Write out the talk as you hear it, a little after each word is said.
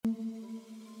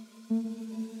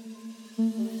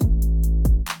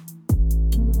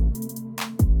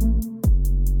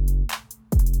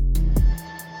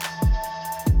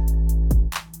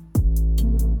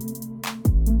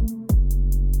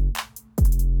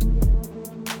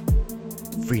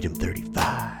Freedom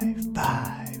 35,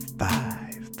 5,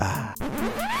 5, 5.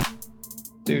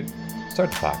 Dude, start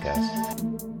the podcast.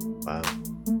 Wow.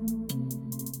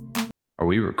 Are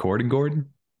we recording, Gordon?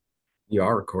 You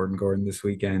are recording, Gordon, this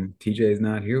weekend. TJ is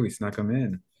not here. We snuck him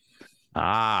in.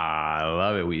 I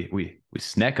love it. We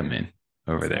SNEK them in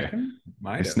over there.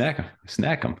 We snack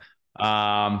them.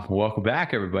 Welcome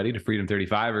back, everybody, to Freedom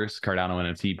 35ers, Cardano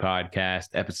NFT podcast,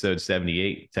 episode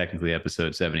 78, technically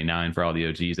episode 79 for all the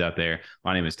OGs out there.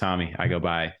 My name is Tommy. I go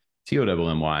by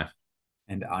TOMMY.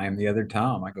 And I am the other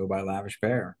Tom. I go by Lavish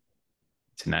Bear.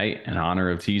 Tonight, in honor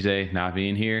of TJ not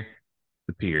being here,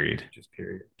 the period.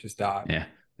 Just dot. Yeah,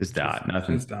 just dot.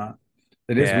 Nothing. Just dot.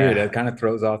 It is weird. It kind of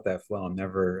throws off that flow.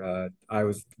 I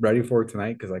was ready for it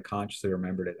tonight because I consciously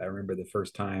remembered it. I remember the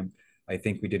first time I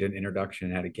think we did an introduction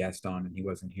and had a guest on and he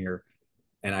wasn't here.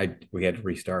 And we had to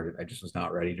restart it. I just was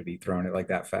not ready to be throwing it like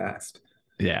that fast.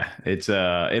 Yeah, it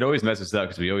always messes up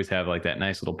because we always have like that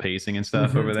nice little pacing and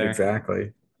stuff over there.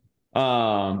 Exactly.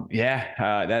 Shout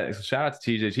out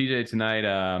to TJ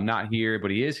tonight. Not here,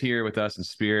 but he is here with us in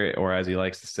spirit, or as he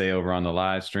likes to say over on the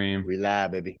live stream, We lie,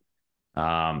 baby. the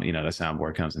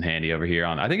soundboard comes in handy over here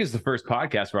I think it's the first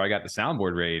podcast where I got the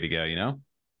soundboard ready to go,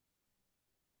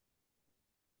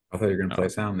 I thought you were going to play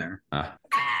sound there. Yeah.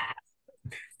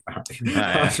 I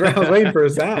was waiting for a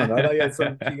sound. I thought you had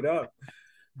something queued up.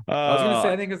 I was going to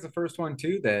say, I think it's the first one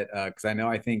too that, because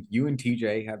I think you and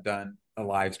TJ have done a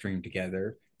live stream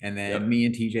together. And then me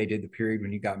and TJ did the period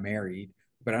when you got married,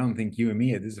 but I don't think you and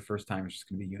me, this is the first time it's just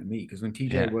going to be you and me. Because when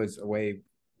TJ was away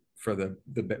for the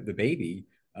baby,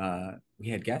 we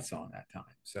had guests on that time.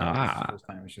 So the first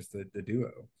time it's just the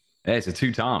duo. Hey, it's a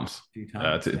two Toms.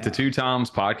 The two Toms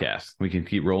podcast. We can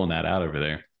keep rolling that out over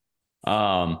there.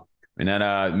 And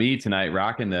then me tonight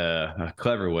rocking the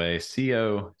clever way,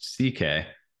 COCK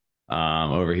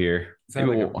over here. Is that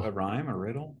like a rhyme, a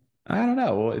riddle? I don't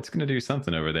know. Well, it's going to do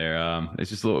something over there. It's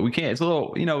just a little, it's a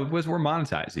little, we're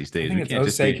monetized these days. I think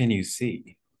it's say, can you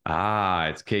see?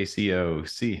 It's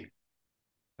KCOC.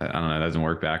 I don't know. It doesn't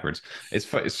work backwards. It's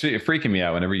freaking me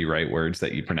out whenever you write words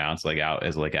that you pronounce like out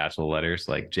as like actual letters,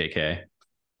 like JK.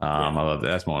 I love that.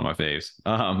 That's one of my faves.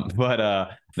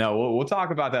 No, we'll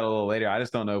talk about that a little later. I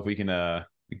just don't know if we can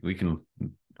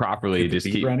properly just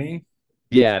keep running.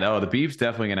 Yeah, no, the beef's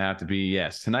definitely going to have to be,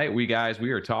 yes. Tonight, we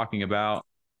are talking about,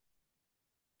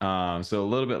 so a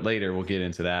little bit later, we'll get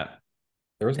into that.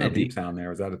 There was no beep sound there.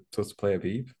 Was that supposed to play a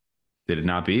beep? Did it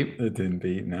not beep? It didn't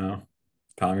beep, no.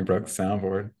 Tommy broke the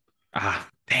soundboard.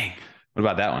 Dang. What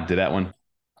about that one? Did that one?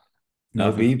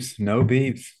 No beeps.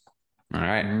 All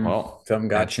right. Well, something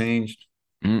got changed.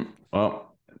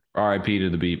 Well, RIP to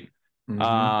the beep.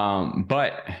 Mm-hmm.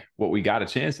 But what we got a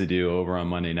chance to do over on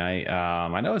Monday night,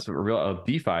 I know it's a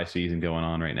DeFi season going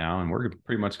on right now, and we're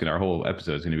pretty much our whole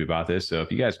episode is going to be about this. So if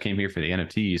you guys came here for the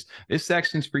NFTs, this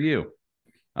section's for you.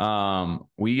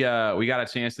 We got a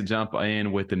chance to jump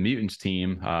in with the Mutants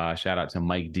team. Shout out to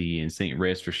Mike D and St.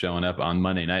 Wrist for showing up on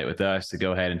Monday night with us to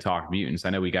go ahead and talk Mutants. I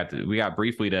know we got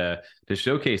briefly to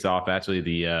showcase off actually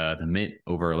the mint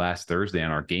over last Thursday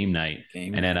on our game night.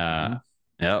 And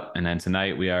then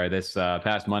tonight this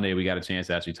past Monday, we got a chance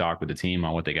to actually talk with the team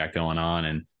on what they got going on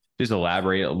and just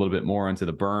elaborate a little bit more into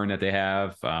the burn that they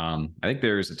have. I think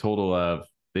there's a total of,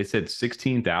 they said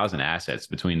 16,000 assets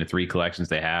between the three collections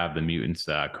they have, the Mutants,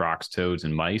 Crocs, Toads,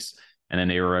 and Mice. And then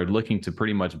they were looking to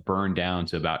pretty much burn down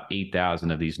to about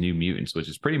 8,000 of these new Mutants, which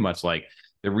is pretty much like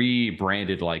the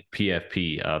rebranded like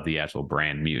PFP of the actual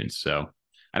brand Mutants. So,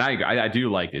 and I do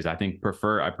like this. I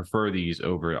prefer these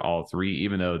over all three,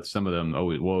 even though some of them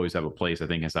will always have a place, I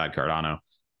think, inside Cardano,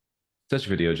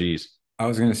 especially for the OGs. I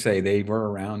was going to say they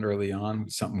were around early on,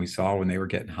 something we saw when they were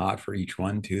getting hot for each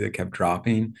one too, that kept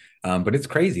dropping. But it's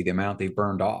crazy the amount they've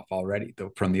burned off already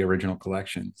from the original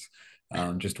collections.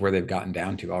 Just where they've gotten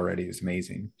down to already is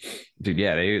amazing. Dude,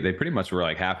 yeah, they pretty much were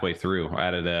like halfway through.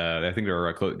 I think they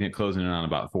were closing in on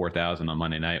about 4,000 on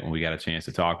Monday night when we got a chance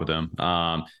to talk with them.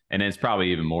 And it's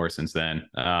probably even more since then.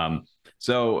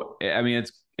 So, I mean,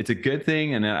 it's a good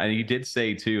thing. And then he did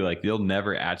say too, like you'll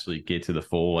never actually get to the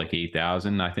full like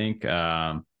 8,000, I think.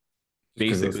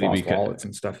 Basically because wallets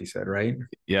and stuff, he said, right?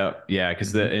 Yeah.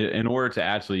 Because in order to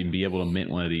actually be able to mint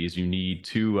one of these, you need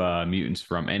two mutants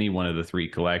from any one of the three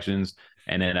collections,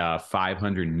 and then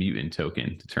 500 mutant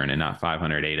token to turn in, not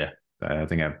 500 ADA. I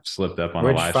think I've slipped up on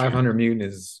the last 500 mutant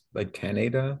is like 10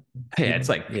 ADA. Yeah, it's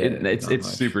like it's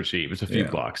super cheap. It's a few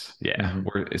blocks. Yeah.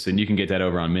 So you can get that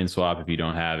over on MinSwap if you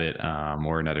don't have it,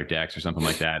 or another DEX or something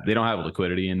like that. They don't have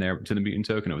liquidity in there to the mutant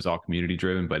token. It was all community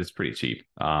driven, but it's pretty cheap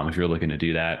if you're looking to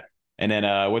do that. And then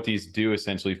what these do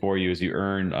essentially for you is you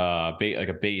earn like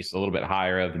a base a little bit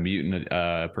higher of the mutant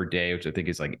per day, which I think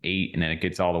is like 8, and then it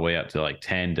gets all the way up to like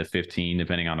 10 to 15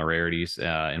 depending on the rarities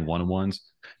in one-on-ones.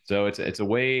 So it's a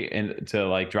way to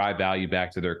like drive value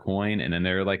back to their coin, and then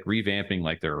they're like revamping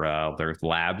like their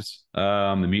labs,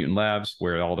 the mutant labs,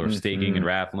 where all their staking and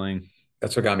raffling.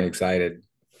 That's what got me excited.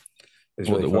 Is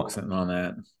really focusing on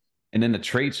that. And then the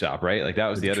trade shop, right? Like that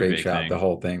was the other big thing. The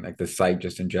whole thing, like the site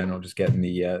just in general, just getting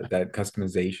the that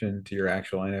customization to your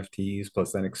actual NFTs,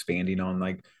 plus then expanding on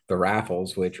like the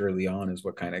raffles, which early on is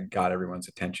what kind of got everyone's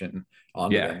attention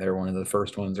onto them. They're one of the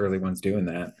first early ones doing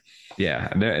that. Yeah,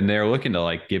 and they're looking to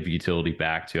like give utility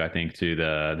back to, I think, to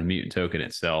the mutant token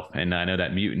itself. And I know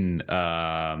that mutant,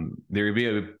 they're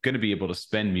going to be able to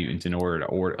spend mutant in order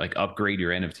to like upgrade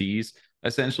your NFTs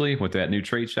essentially with that new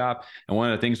trade shop. And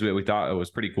one of the things that we thought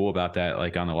was pretty cool about that,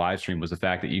 like on the live stream, was the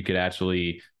fact that you could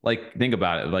actually like think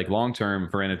about it, like long term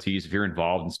for NFTs, if you're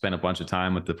involved and spend a bunch of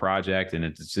time with the project and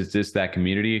it's just that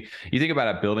community, you think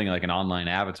about it building like an online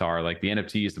avatar. Like the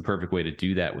NFT is the perfect way to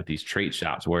do that with these trait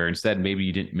shops, where instead maybe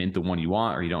you didn't mint the one you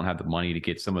want, or you don't have the money to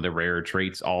get some of the rarer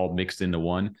traits all mixed into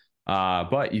one.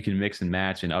 But you can mix and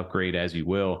match and upgrade as you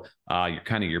will your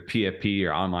kind of your PFP,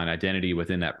 your online identity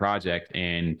within that project,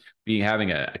 and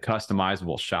having a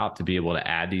customizable shop to be able to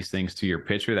add these things to your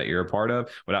picture that you're a part of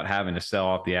without having to sell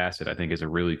off the asset, I think is a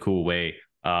really cool way.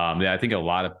 I think a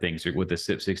lot of things with the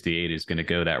SIP68 is going to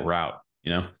go that route,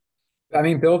 you know? I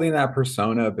mean, building that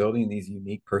persona, building these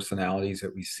unique personalities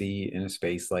that we see in a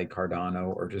space like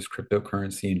Cardano or just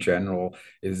cryptocurrency in general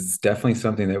is definitely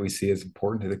something that we see as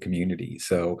important to the community.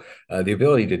 So the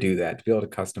ability to do that, to be able to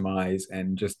customize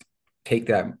and just take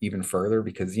that even further,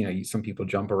 because some people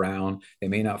jump around, they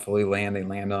may not fully land, they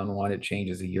land on one, it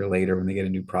changes a year later when they get a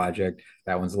new project,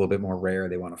 that one's a little bit more rare,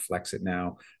 they want to flex it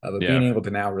now, but being able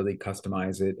to now really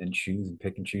customize it and choose and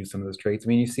pick and choose some of those traits. I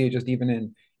mean, you see it just even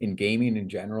in gaming in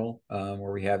general,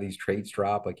 where we have these traits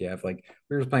drop. Like you have, like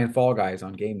we were just playing Fall Guys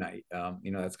on game night.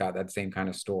 That's got that same kind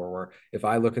of store where if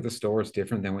I look at the store, it's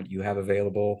different than what you have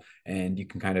available, and you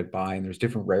can kind of buy, and there's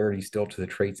different rarities still to the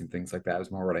traits and things like that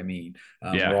is more what I mean.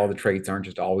 Where all the traits aren't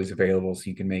just always available, so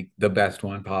you can make the best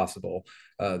one possible.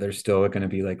 There's still going to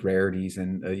be like rarities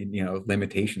and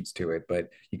limitations to it, but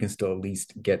you can still at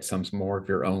least get some more of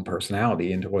your own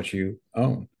personality into what you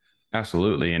own.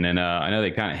 Absolutely. And then I know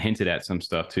they kind of hinted at some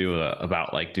stuff too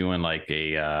about like doing like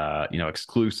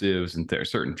exclusives and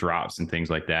certain drops and things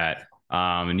like that.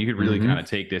 And you could really kind of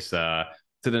take this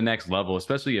to the next level,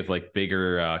 especially if like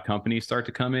bigger companies start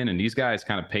to come in, and these guys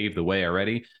kind of paved the way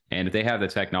already. And if they have the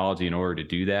technology in order to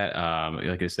do that,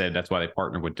 like I said, that's why they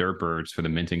partner with Dirtbirds for the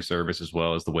minting service, as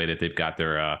well as the way that they've got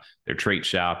their trait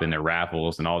shop and their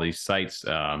raffles and all these sites.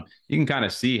 You can kind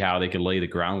of see how they can lay the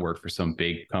groundwork for some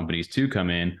big companies to come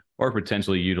in or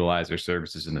potentially utilize their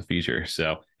services in the future.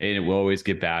 So it will always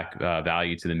get back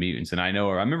value to the mutants. And I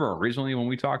remember originally when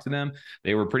we talked to them,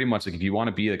 they were pretty much like, if you want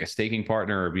to be like a staking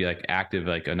partner or be like active,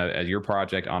 like your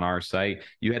project on our site,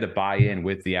 you had to buy in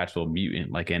with the actual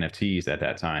mutant, like NFTs at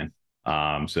that time.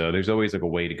 So there's always like a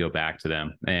way to go back to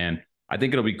them. And I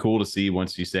think it'll be cool to see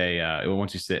once you see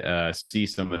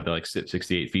some of the like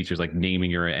SIP68 features, like naming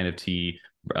your NFT,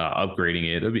 upgrading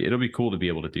it. It'll be cool to be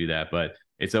able to do that. But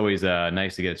it's always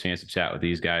nice to get a chance to chat with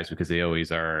these guys, because they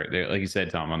always are, like you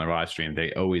said, Tom, on their live stream,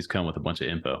 they always come with a bunch of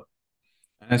info.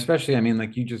 And especially, I mean,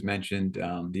 like you just mentioned,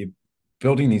 the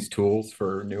building these tools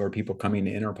for newer people coming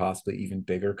in, or possibly even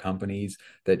bigger companies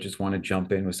that just want to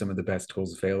jump in with some of the best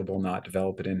tools available, not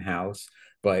develop it in-house,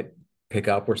 but pick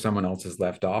up where someone else has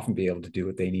left off and be able to do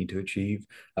what they need to achieve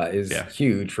is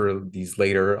huge for these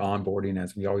later onboarding.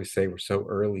 As we always say, we're so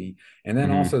early. And then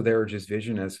also their just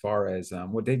vision as far as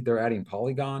what they're adding.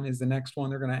 Polygon is the next one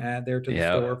they're going to add there to the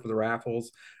store for the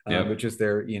raffles, which is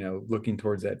they're looking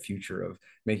towards that future of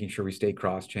making sure we stay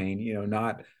cross-chain,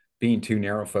 not being too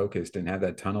narrow focused and have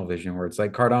that tunnel vision where it's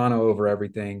like Cardano over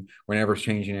everything. We're never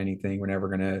changing anything. We're never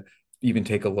going to even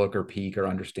take a look or peek or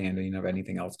understanding of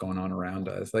anything else going on around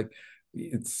us. Like,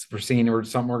 we're seeing, or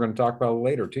something we're going to talk about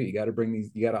later too. You got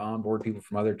to onboard people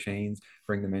from other chains,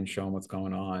 bring them in, show them what's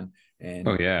going on, and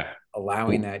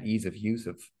allowing that ease of use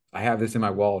of, I have this in my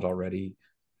wallet already,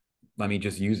 let me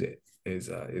just use it,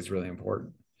 is really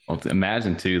important. Well,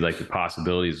 imagine too, like the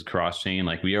possibilities of cross chain.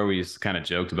 Like we always kind of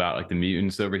joked about like the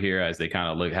mutants over here, as they kind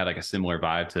of had like a similar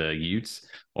vibe to Utes.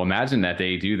 Well, imagine that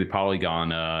they do the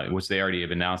Polygon, which they already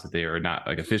have announced that they are not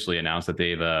like officially announced that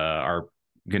they've are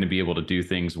going to be able to do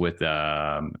things with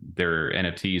their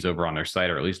NFTs over on their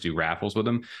site, or at least do raffles with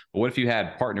them. But what if you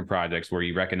had partner projects where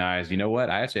you recognize, you know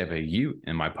what, I actually have a Ute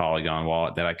in my Polygon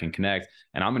wallet that I can connect,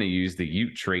 and I'm going to use the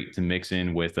Ute trait to mix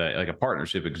in with like a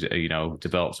partnership,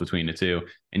 develops between the two,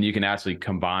 and you can actually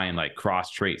combine like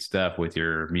cross trait stuff with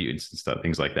your mutants and stuff,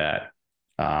 things like that,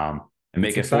 and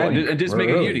make it full, and just make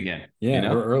a Ute again.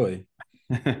 Yeah, we're early.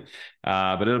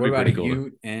 But it'll what be about pretty cool. A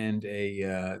Ute and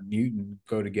a mutant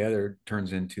go together,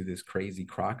 turns into this crazy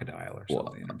crocodile or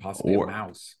something, and possibly a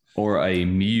mouse, or a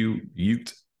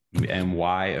mute,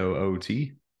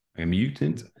 MYOOT, a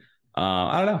mutant.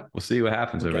 I don't know. We'll see what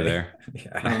happens over there. Yeah,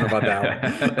 I don't know about that one.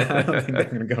 I don't think they're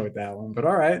going to go with that one, but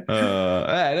all right.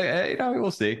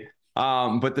 We'll see.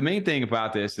 But the main thing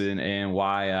about this and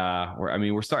why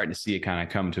we're starting to see it kind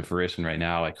of come to fruition right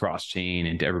now, like cross chain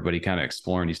and everybody kind of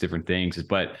exploring these different things.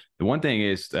 But the one thing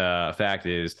is, fact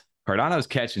is, Cardano's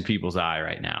catching people's eye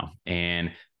right now,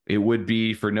 and it would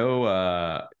be for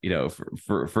no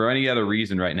for any other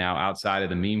reason right now outside of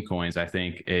the meme coins, I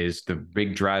think, is the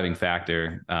big driving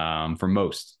factor for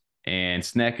most. And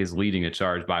SNEK is leading the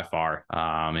charge by far.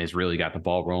 Has really got the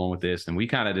ball rolling with this. And we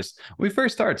kind of we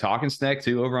first started talking SNEK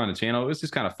too over on the channel. It was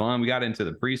just kind of fun. We got into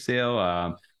the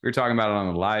pre-sale. We were talking about it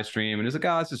on the live stream, and it was like,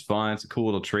 oh, this is fun. It's a cool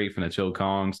little trait from the Chill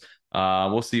Kongs.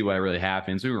 We'll see what really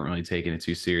happens. We weren't really taking it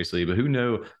too seriously, but who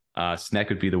knew SNEK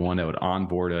would be the one that would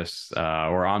onboard us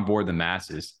or onboard the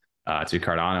masses to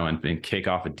Cardano and kick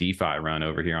off a DeFi run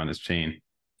over here on this chain.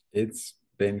 It's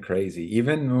been crazy.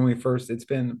 Even when it's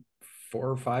been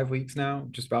 4 or 5 weeks now,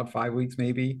 just about 5 weeks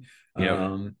maybe.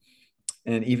 Yep.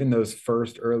 And even those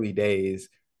first early days,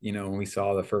 when we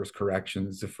saw the first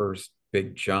corrections, the first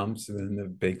big jumps, and then the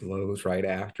big lows right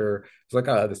after, it's like,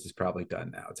 oh, this is probably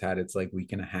done now. It's had its like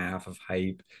week and a half of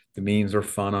hype. The memes are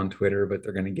fun on Twitter, but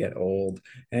they're going to get old,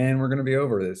 and we're going to be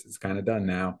over this. It's kind of done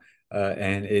now.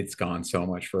 And it's gone so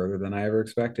much further than I ever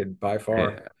expected by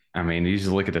far. Yeah. I mean, you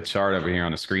just look at the chart over here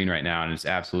on the screen right now, and it's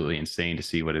absolutely insane to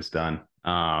see what it's done.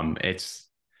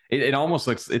 It almost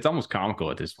looks, it's almost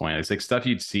comical at this point. It's like stuff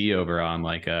you'd see over on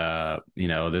like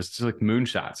there's just like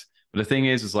moonshots. But the thing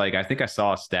is like, I think I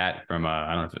saw a stat from I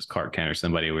don't know if it was Clark Kent or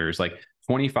somebody, where it's like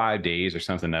 25 days or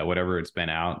something, that whatever it's been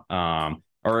out,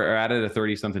 or out of the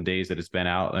 30 something days that it's been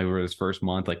out, like over this first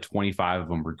month, like 25 of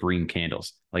them were green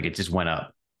candles. Like it just went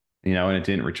up. And it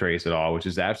didn't retrace at all, which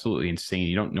is absolutely insane.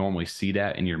 You don't normally see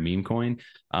that in your meme coin.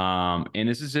 And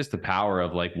this is just the power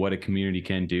of like what a community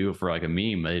can do for like a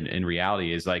meme. In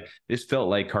reality, is like, this felt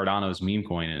like Cardano's meme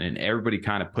coin, and everybody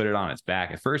kind of put it on its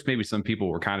back. At first, maybe some people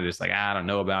were kind of just like, I don't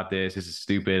know about this. This is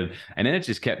stupid. And then it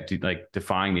just kept like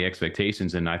defying the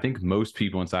expectations. And I think most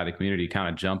people inside the community kind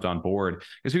of jumped on board,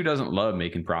 because who doesn't love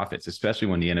making profits, especially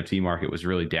when the NFT market was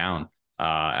really down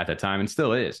at that time, and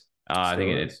still is. I think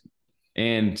it's.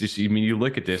 And just, you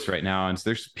look at this right now, and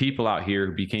there's people out here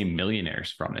who became millionaires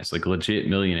from this, like legit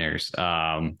millionaires,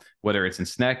 whether it's in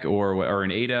SNEK or in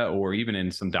ADA, or even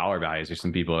in some dollar values. There's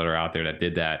some people that are out there that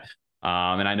did that.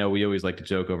 And I know we always like to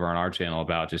joke over on our channel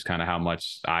about just kind of how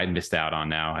much I missed out on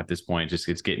now at this point. Just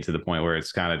it's getting to the point where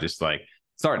it's kind of just like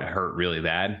starting to hurt really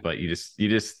bad, but it is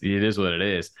what it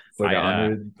is. It's like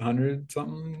 100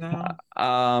 something now.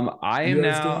 I am USD?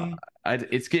 Now.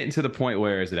 It's getting to the point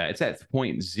where is it at? It's at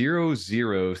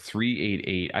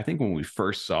 0.00388. I think when we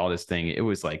first saw this thing, it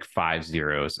was like 5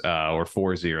 zeros or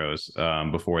 4 zeros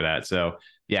before that. So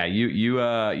yeah,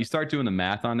 you start doing the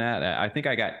math on that. I think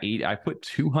I got 8. I put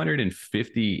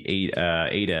 258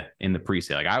 ADA in the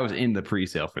pre-sale. Like I was in the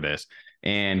pre-sale for this,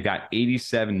 and got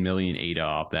 87 million ADA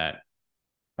off that.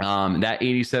 That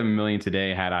 87 million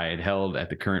today, had I had held at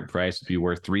the current price, would be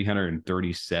worth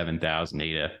 337,000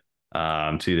 ADA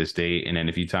to this date. And then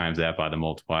if you times that by the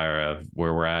multiplier of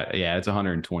where we're at, yeah, it's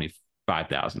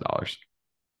 $125,000.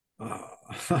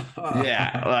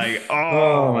 Yeah, like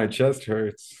oh, my chest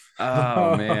hurts.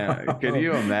 Oh man, can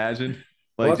you imagine?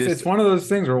 Like, well, it's one of those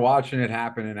things, we're watching it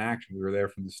happen in action. We were there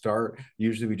from the start.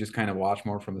 Usually we just kind of watch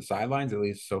more from the sidelines, at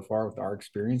least so far with our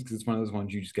experience, because it's one of those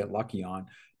ones you just get lucky on.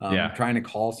 Trying to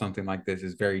call something like this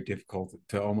is very difficult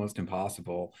to almost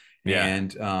impossible. Yeah.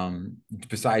 And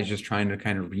besides just trying to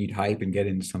kind of read hype and get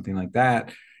into something like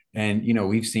that, and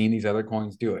we've seen these other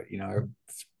coins do it.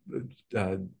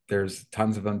 There's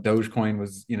tons of them. Dogecoin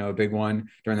was a big one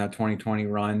during that 2020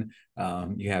 run.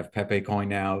 You have Pepe coin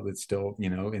now that's still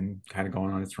and kind of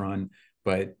going on its run,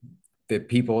 but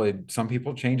some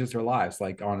people changes their lives,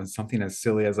 like on something as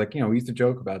silly as like we used to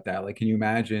joke about that, like, can you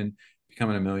imagine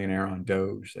becoming a millionaire on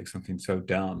Doge, like something so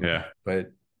dumb? Yeah.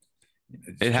 But It's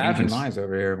It changing happens. lives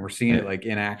over here. And we're seeing it like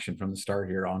in action from the start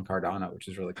here on Cardano, which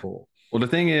is really cool. Well, the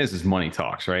thing is money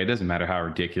talks, right? It doesn't matter how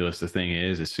ridiculous the thing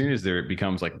is. As soon as there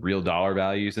becomes like real dollar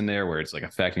values in there, where it's like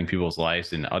affecting people's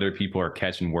lives, and other people are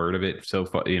catching word of it, so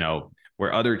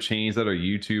where other chains, other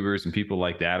YouTubers, and people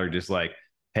like that are just like,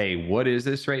 "Hey, what is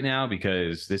this right now?"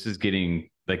 Because this is getting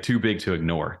like too big to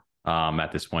ignore.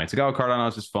 At this point, it's like, "Oh,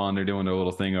 Cardano's just fun. They're doing their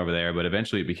little thing over there." But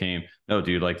eventually, it became, "No,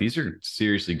 dude, like these are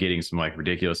seriously getting some like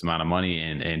ridiculous amount of money,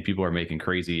 and people are making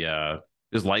crazy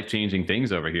just life-changing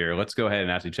things over here. Let's go ahead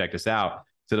and actually check this out."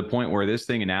 To the point where this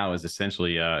thing now is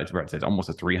essentially it's almost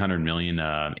a 300 million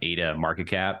ADA market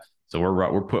cap. So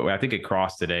we're put. I think it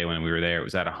crossed today when we were there. It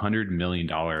was at $100 million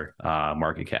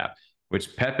market cap.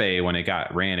 Which Pepe, when it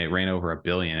ran over a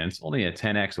billion. And it's only a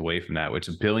 10x away from that, which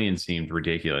a billion seemed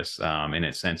ridiculous in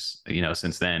its sense,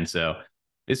 since then. So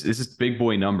this is big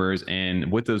boy numbers, and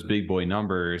with those big boy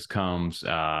numbers comes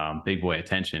big boy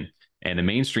attention. And the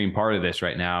mainstream part of this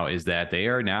right now is that they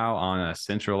are now on a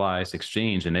centralized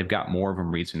exchange, and they've got more of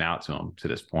them reaching out to them to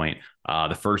this point.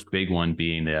 The first big one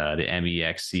being the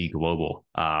MEXC Global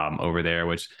over there,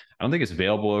 which I don't think it's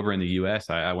available over in the US.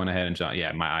 I went ahead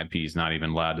and my IP is not even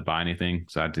allowed to buy anything,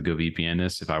 so I had to go VPN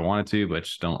this if I wanted to, but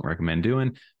just don't recommend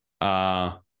doing.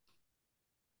 But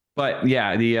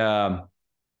yeah, the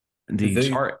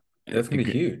chart. That's gonna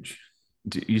be huge.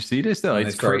 Do you see this though? When they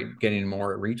It's great. start getting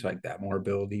more reach like that, more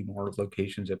ability, more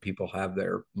locations that people have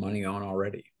their money on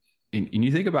already. And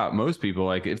you think about most people,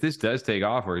 like if this does take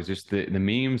off, or it's just the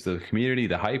memes, the community,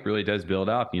 the hype really does build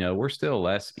up, we're still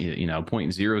less,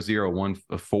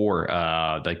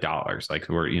 0.0014 like dollars. Like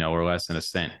we're less than a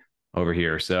cent over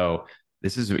here. So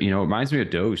this is, it reminds me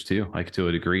of Doge too, like to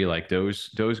a degree. Like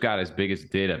Doge got as big as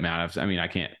it did at Mount. I mean, I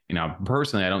can't,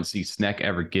 personally, I don't see SNEK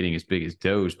ever getting as big as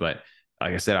Doge, but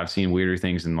like I said, I've seen weirder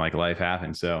things in like life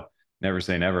happen. So never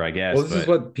say never, I guess. Well, this is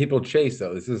what people chase,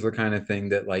 though. This is the kind of thing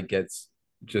that like gets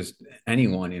just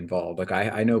anyone involved. Like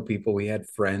I know people, we had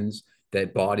friends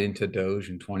that bought into Doge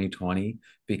in 2020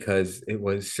 because it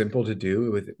was simple to do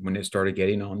with when it started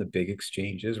getting on the big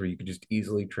exchanges where you could just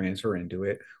easily transfer into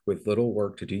it with little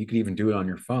work to do. You could even do it on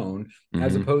your phone,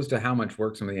 as opposed to how much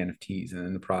work some of the NFTs and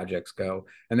then the projects go.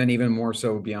 And then even more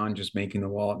so beyond just making the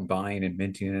wallet and buying and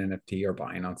minting an NFT or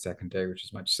buying on secondary, which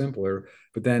is much simpler.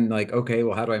 But then like, okay,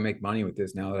 well, how do I make money with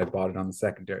this now that I bought it on the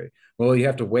secondary? Well, you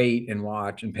have to wait and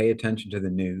watch and pay attention to the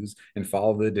news and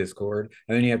follow the Discord.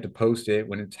 And then you have to post it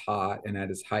when it's hot and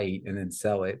at its height and then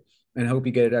sell it and hope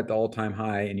you get it at the all-time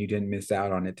high and you didn't miss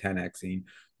out on it 10xing.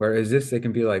 Whereas this, they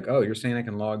can be like, oh, you're saying I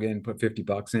can log in, put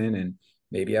 $50 in, and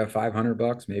maybe I have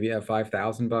 $500, maybe I have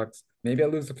 $5,000, maybe I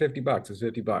lose the $50. It's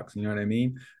 $50. You know what I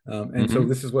mean? So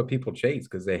this is what people chase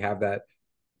because they have that.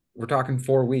 We're talking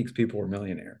 4 weeks, people were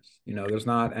millionaires. There's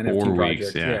not NFT 4 weeks.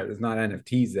 projects. Yeah, there's not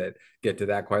NFTs that get to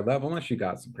that quite level unless you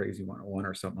got some crazy 101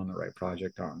 or something on the right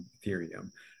project on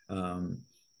Ethereum.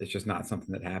 It's just not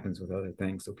something that happens with other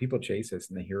things. So people chase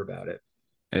this and they hear about it.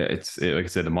 Like I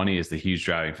said, the money is the huge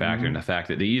driving factor, and the fact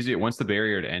that once the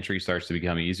barrier to entry starts to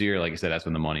become easier, like I said, that's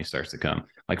when the money starts to come.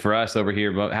 Like for us over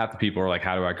here, but half the people are like,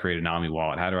 how do I create an Omni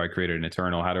wallet? How do I create an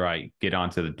Eternal? How do I get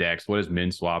onto the DEX? What is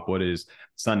Min Swap? What is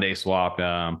Sunday Swap?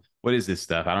 What is this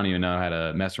stuff? I don't even know how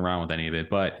to mess around with any of it.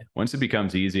 But once it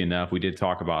becomes easy enough, we did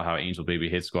talk about how Angel Baby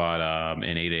Hit Squad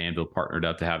and Ada Anvil partnered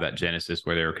up to have that Genesis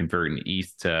where they were converting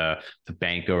ETH to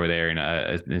bank over there, and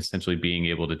essentially being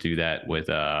able to do that with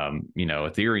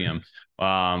Ethereum.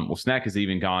 Well, SNEK has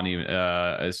even gone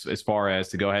as far as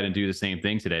to go ahead and do the same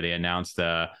thing today. They announced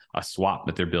a swap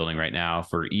that they're building right now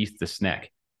for ETH to SNEK.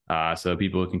 So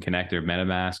people can connect their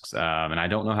MetaMasks. And I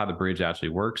don't know how the bridge actually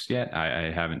works yet. I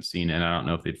haven't seen it. And I don't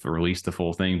know if they've released the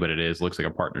full thing, but looks like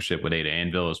a partnership with Ada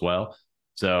Anvil as well.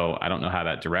 So I don't know how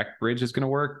that direct bridge is going to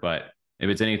work, but if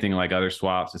it's anything like other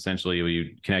swaps, essentially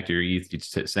you connect your ETH, you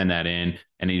send that in,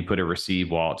 and then you put a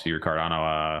receive wallet to your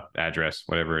Cardano address,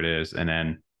 whatever it is. And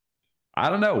then I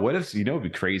don't know. What if, it'd be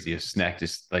crazy if SNEK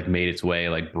just like made its way,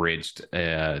 like bridged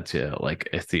to like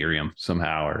Ethereum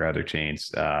somehow or other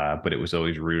chains, but it was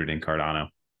always rooted in Cardano.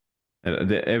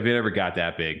 If it ever got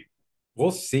that big.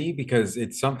 We'll see, because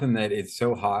it's something that it's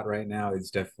so hot right now.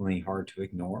 It's definitely hard to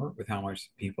ignore with how much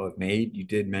people have made. You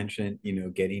did mention,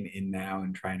 getting in now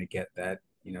and trying to get that,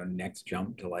 next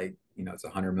jump to like, it's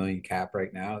 100 million cap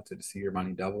right now. To see your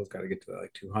money double, it's got to get to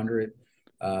like 200.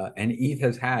 And ETH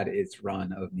has had its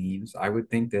run of memes. I would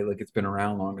think that like it's been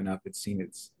around long enough, it's seen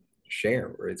its share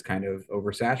where it's kind of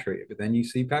oversaturated. But then you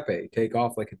see Pepe take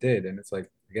off like it did, and it's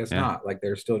like, I guess not. Like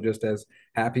they're still just as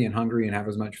happy and hungry and have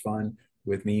as much fun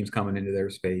with memes coming into their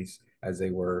space as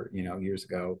they were, years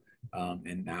ago.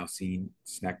 And now seeing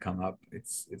SNEK come up,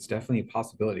 it's definitely a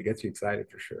possibility. It gets you excited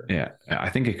for sure. Yeah, I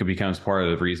think it could become part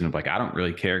of the reason of like I don't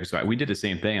really care because we did the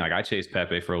same thing. Like I chased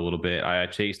Pepe for a little bit. I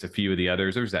chased a few of the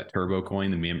others. There's that Turbo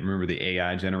coin, the meme. Remember the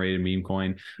AI generated meme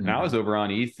coin? And I was over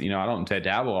on ETH. You know, I don't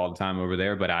dabble all the time over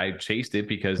there, but I chased it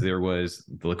because there was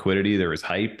the liquidity, there was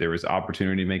hype, there was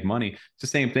opportunity to make money. It's the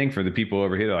same thing for the people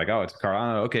over here. They're like, oh, it's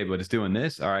Cardano, okay, but it's doing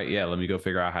this. All right, yeah, let me go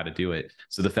figure out how to do it.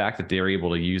 So the fact that they're able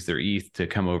to use their ETH to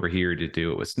come over here to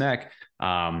do it with SNEK,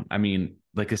 I mean,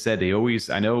 like I said,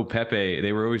 I know Pepe,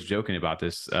 they were always joking about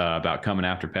this, about coming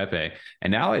after Pepe.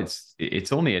 And now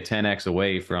it's only a 10x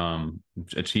away from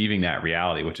achieving that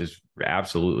reality, which is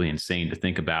absolutely insane to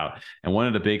think about. And one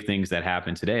of the big things that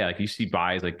happened today, like you see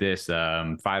buys like this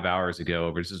 5 hours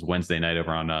ago, this is Wednesday night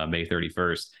over on May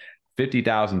 31st.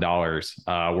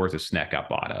 $50,000 worth of SNEK got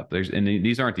bought up. And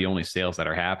these aren't the only sales that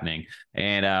are happening.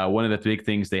 And one of the big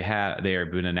things they have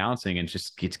been announcing, and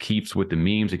just it keeps with the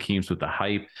memes, it keeps with the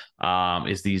hype,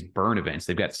 is these burn events.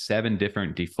 They've got 7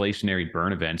 different deflationary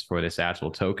burn events for this actual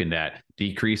token that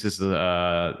decreases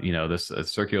the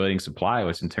circulating supply,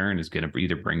 which in turn is going to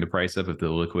either bring the price up if the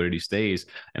liquidity stays.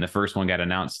 And the first one got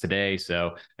announced today.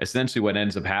 So essentially, what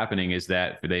ends up happening is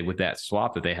that with that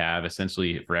swap that they have,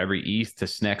 essentially for every ETH to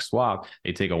SNEK swap,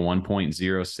 they take a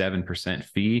 1.07%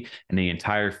 fee, and the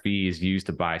entire fee is used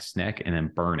to buy SNEK and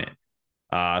then burn it.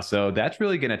 So that's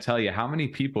really going to tell you how many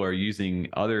people are using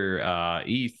other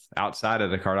ETH outside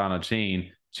of the Cardano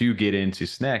chain to get into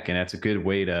SNEK. And that's a good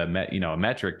way to, a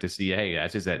metric to see, hey,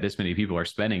 that's just that this many people are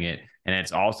spending it. And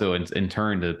it's also in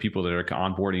turn, the people that are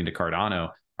onboarding to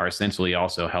Cardano are essentially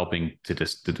also helping to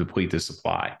deplete the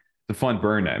supply. It's a fun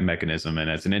burn mechanism, and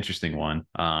it's an interesting one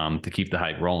to keep the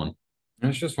hype rolling. And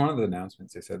it's just one of the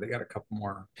announcements. They said they got a couple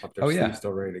more up their sleeve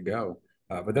still ready to go.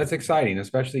 But that's exciting,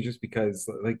 especially just because,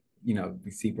 like,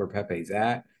 we see where Pepe's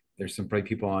at. There's some probably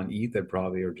people on ETH that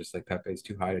probably are just like, Pepe's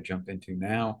too high to jump into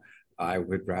now. I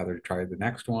would rather try the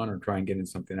next one or try and get in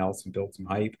something else and build some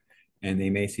hype. And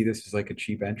they may see this as like a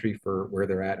cheap entry for where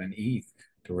they're at in ETH,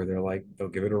 to where they're like, they'll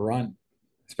give it a run,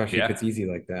 especially if it's easy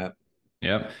like that.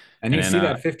 Yep. And you see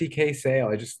that 50K sale.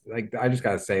 I just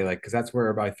gotta say, like, because that's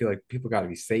where I feel like people got to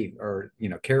be safe or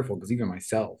careful. Because even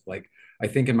myself, like, I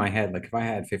think in my head, like, if I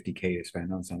had 50K to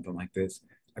spend on something like this,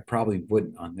 I probably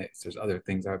wouldn't on this. There's other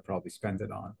things I would probably spend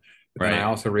it on. But then I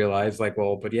also realized, like,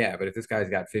 well, but if this guy's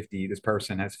got this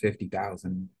person has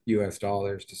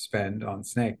 $50,000 to spend on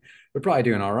SNEK, they're probably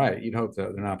doing all right. You'd hope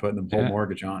so. They're not putting the whole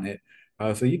mortgage on it.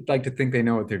 So you'd like to think they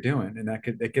know what they're doing, and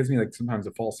that gives me like sometimes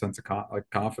a false sense of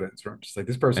confidence. Where I'm just like,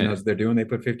 this person knows what they're doing. They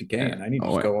put 50K, and I need to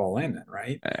just go all in then,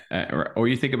 right? Or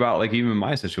you think about like even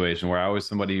my situation where I was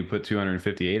somebody who put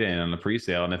 258 in on the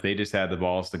pre-sale, and if they just had the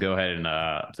balls to go ahead and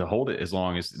to hold it as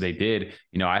long as they did,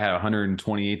 I had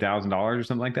 $128,000 or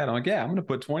something like that. I'm like, yeah, I'm going to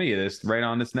put 20 of this right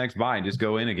on this next buy and just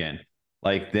go in again.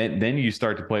 Like then you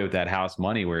start to play with that house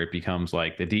money where it becomes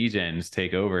like the degens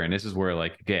take over. And this is where,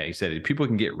 like, okay, you said people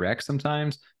can get wrecked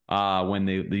sometimes when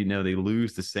they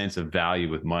lose the sense of value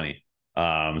with money.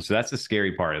 So that's the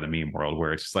scary part of the meme world,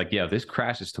 where it's just like, yeah, if this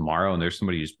crashes tomorrow and there's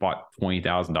somebody who's bought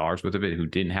 $20,000 worth of it who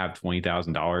didn't have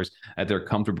 $20,000 that they're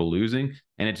comfortable losing,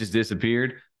 and it just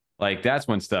disappeared. Like, that's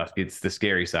when stuff gets the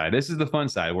scary side. This is the fun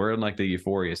side. We're in like the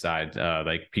euphoria side,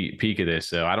 like peak of this.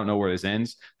 So I don't know where this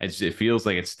ends. It feels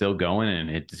like it's still going, and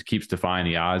it just keeps defying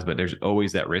the odds, but there's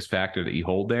always that risk factor that you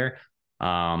hold there.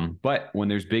 But when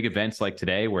there's big events like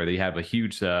today where they have a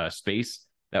huge space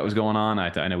that was going on,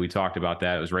 I know we talked about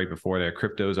that. It was right before there.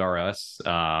 Cryptos R Us.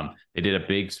 They did a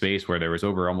big space where there was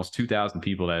over almost 2,000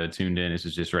 people that had tuned in. This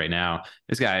is just right now.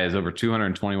 This guy has over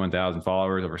 221,000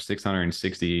 followers, over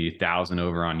 660,000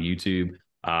 over on YouTube.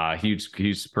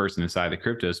 Huge person inside the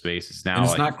crypto space. It's now, and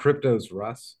it's like, not Cryptos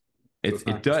Russ. So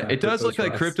it does look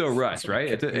like Crypto Rust, right?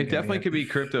 It definitely could be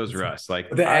Crypto's Rust.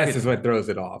 Like, the S is what throws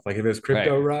it off. Like, if it was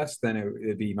Crypto Rust, then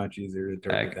it'd be much easier to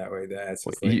interpret that way. The S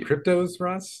is like Crypto's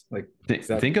Rust. Like,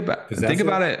 think about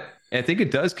it. I think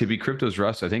it could be Crypto's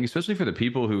Rust. I think especially for the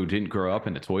people who didn't grow up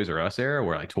in the Toys R Us era,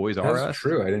 where like Toys R Us. That's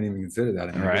true. I didn't even consider that.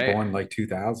 I mean, I was born like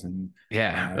 2000.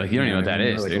 Yeah, like you don't even know what that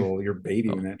is. Like your baby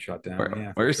when that shut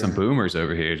down. Where's some boomers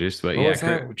over here? Just but what was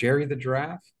that? Jerry the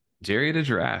Giraffe. Jerry the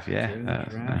Giraffe, yeah.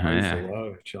 I used to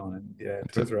love chilling. Yeah,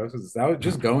 Toys R Us was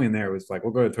just going there was like,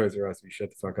 we'll go to Toys R Us. We shut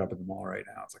the fuck up in the mall right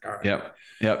now. It's like, all right.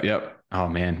 Yep. Oh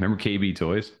man, remember KB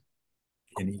Toys?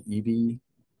 And EB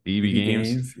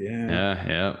games.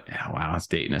 Yeah. Wow, it's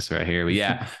dating us right here. But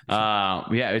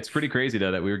yeah, it's pretty crazy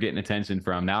though that we were getting attention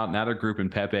from now they're grouping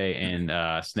Pepe and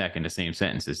SNEK in the same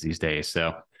sentences these days.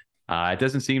 So It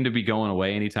doesn't seem to be going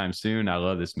away anytime soon. I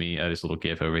love this this little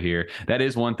GIF over here. That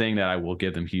is one thing that I will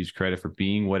give them huge credit for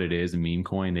being what it is. A meme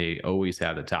coin, they always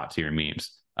have the top tier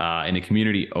memes. And the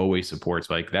community always supports.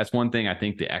 Like, that's one thing I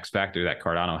think the X factor that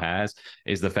Cardano has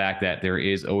is the fact that there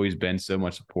is always been so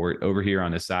much support over here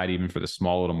on this side, even for the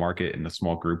small little market and the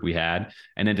small group we had.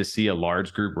 And then to see a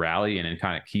large group rally and then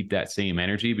kind of keep that same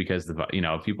energy because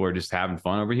people are just having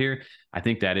fun over here. I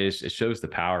think it shows the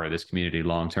power of this community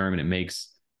long term, and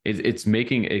it's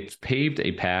paved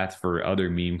a path for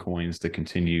other meme coins to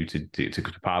continue to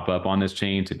pop up on this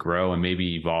chain, to grow and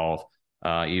maybe evolve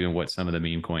even what some of the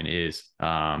meme coin is.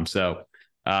 So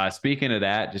speaking of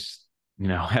that, just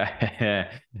COCK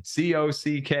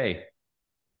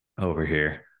over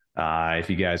here. If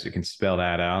you guys can spell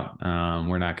that out,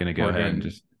 we're not going to go ahead and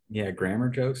just grammar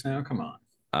jokes now. Come on.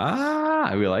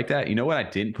 I really like that. You know what I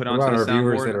didn't put onto the soundboard?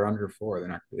 Viewers that are under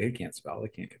 4, they can't spell. They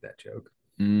can't get that joke.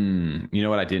 You know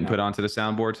what I didn't put onto the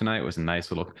soundboard tonight was a nice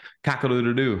little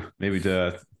cock-a-doodle-doo. Maybe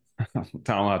to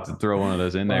Tom will have to throw one of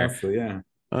those in there. Honestly, yeah.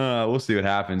 We'll see what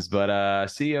happens. But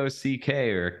COCK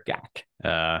or GAC,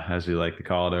 as we like to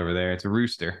call it over there. It's a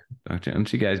rooster.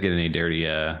 Don't you guys get any dirty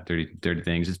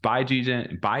things? It's by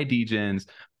degens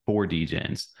for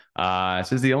degens. It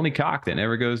says the only cock that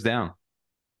never goes down.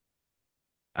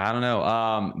 I don't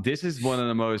know. This is one of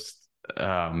the most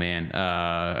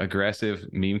aggressive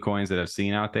meme coins that I've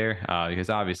seen out there, because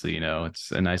obviously,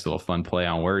 it's a nice little fun play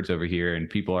on words over here, and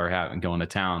people are going to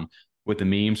town with the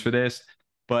memes for this.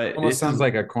 But almost sounds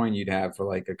like a coin you'd have for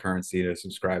like a currency to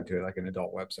subscribe to, like an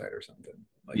adult website or something.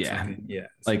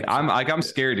 I'm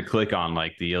scared to click on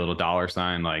like the little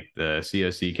 $, like the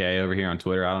COCK over here on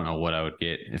Twitter. I don't know what I would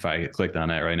get if I clicked on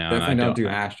that right now. Definitely don't do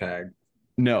hashtag.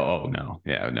 No.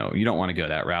 Yeah, no, you don't want to go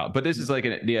that route. But this is like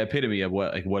the epitome of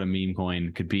what a meme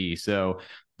coin could be. So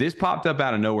this popped up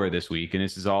out of nowhere this week, and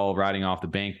this is all riding off the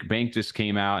bank. Bank just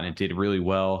came out and it did really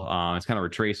well. It's kind of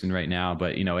retracing right now,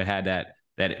 but it had that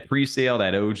pre-sale,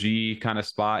 that OG kind of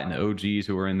spot, and the OGs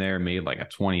who were in there made like a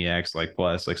 20x, like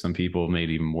plus, like some people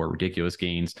made even more ridiculous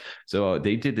gains. So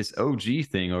they did this OG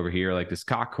thing over here, like this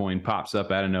cock coin pops up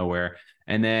out of nowhere.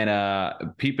 And then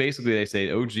basically they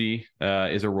say OG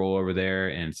is a roll over there,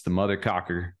 and it's the mother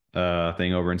cocker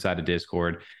thing over inside the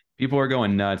Discord. People are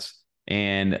going nuts,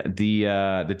 and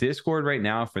the Discord right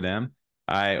now for them,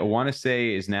 I want to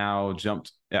say, is now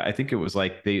jumped. I think it was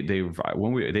like they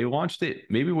launched it.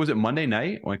 Maybe was it Monday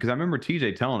night? Because I remember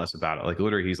TJ telling us about it. Like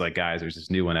literally, he's like, guys, there's this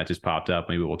new one that just popped up.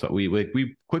 Maybe we'll talk.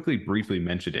 We quickly briefly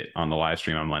mentioned it on the live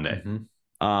stream on Monday. Mm-hmm.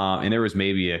 And there was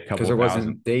maybe a couple. Because it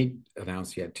wasn't date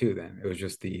announced yet, too. Then it was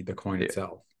just the coin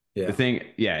itself. Yeah. The thing,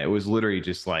 it was literally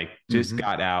just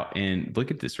got out, and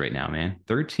look at this right now, man.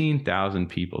 13,000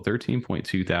 people,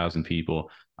 13.2 thousand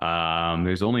people.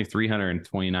 There's only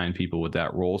 329 people with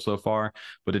that role so far,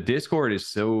 but the Discord is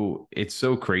so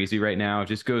crazy right now. It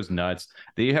just goes nuts.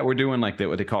 We're doing like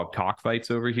what they call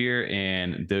cockfights over here,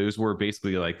 and those were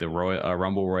basically like the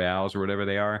Rumble Royales or whatever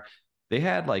they are. They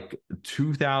had like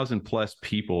 2,000 plus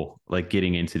people like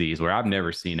getting into these, where I've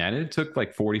never seen that. And it took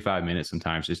like 45 minutes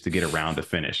sometimes just to get around to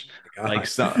finish. Like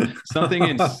something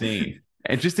insane.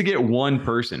 And just to get one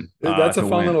person. That's a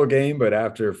fun little game, but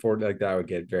after 4 like that would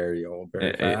get very old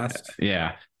very fast.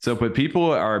 Yeah. So, but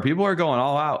people are going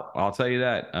all out. I'll tell you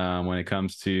that when it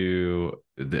comes to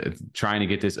trying to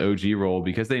get this OG roll,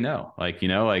 because they know,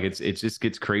 it just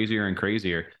gets crazier and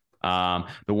crazier.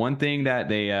 The one thing that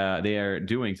they are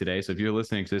doing today, so if you're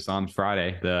listening to this on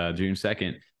Friday, the June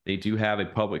 2nd, they do have a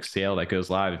public sale that goes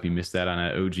live if you missed that on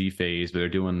an OG phase, but they're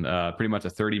doing pretty much a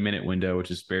 30-minute window, which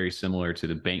is very similar to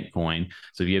the bank coin.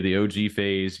 So if you have the OG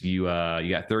phase, you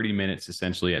got 30 minutes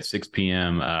essentially at 6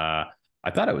 p.m. I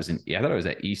thought it was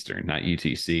at Eastern, not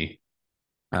UTC.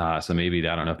 So maybe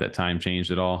I don't know if that time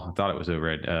changed at all. I thought it was over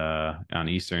at on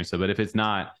Eastern. So, but if it's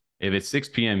not, if it's 6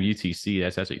 p.m. UTC,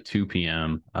 that's actually 2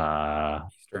 p.m.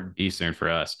 Eastern for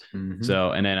us. Mm-hmm.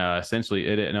 So, and then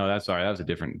essentially, that was a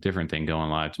different thing going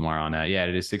live tomorrow on that. Yeah,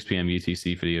 it is 6 p.m.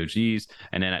 UTC for the OGs.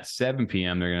 And then at 7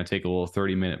 p.m., they're going to take a little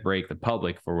 30-minute break, the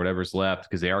public, for whatever's left,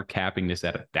 because they are capping this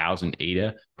at 1,000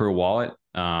 ADA per wallet.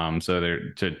 So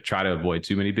they're to try to avoid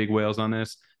too many big whales on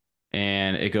this.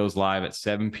 And it goes live at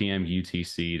 7 p.m.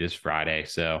 UTC this Friday.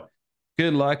 So,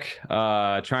 good luck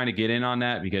trying to get in on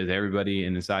that, because everybody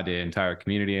inside the entire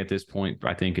community at this point,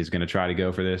 I think, is going to try to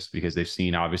go for this, because they've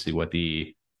seen obviously what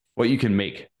you can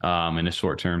make in a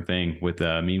short-term thing with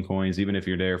meme coins, even if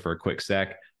you're there for a quick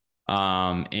sec.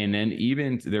 And then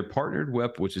even they're partnered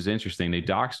with, which is interesting, they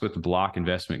doxed with the Block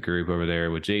Investment Group over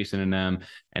there with Jason and them.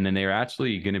 And then they're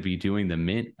actually going to be doing the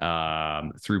mint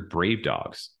through Brave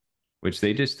Dogs. which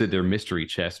they just did their mystery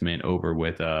chest mint over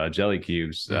with jelly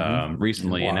cubes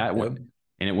recently, and that went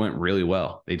and it went really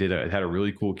well. It had a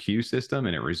really cool queue system,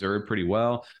 and it reserved pretty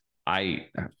well.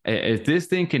 If this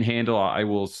thing can handle, I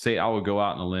will go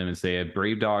out on a limb and say if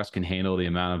Brave Dogs can handle the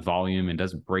amount of volume and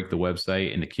doesn't break the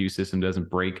website, and the queue system doesn't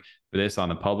break for this on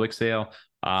the public sale,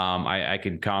 I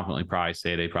can confidently probably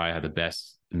say they probably have the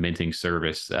best minting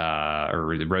service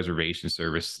or the reservation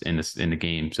service in the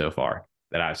game so far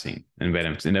that I've seen. And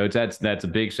that's a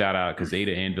big shout out because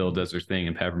Ada Anvil does their thing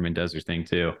and Peppermint does their thing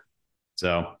too.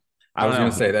 So I was going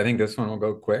to say, I think this one will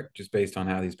go quick just based on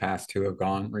how these past two have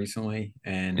gone recently.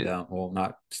 And, well,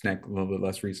 not SNEK a little bit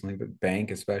less recently, but Bank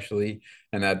especially.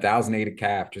 And that 1,080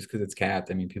 cap, just because it's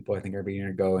capped. I mean, people, I think, are going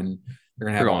to go and they're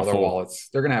going to have all their wallets.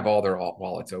 They're going to have all their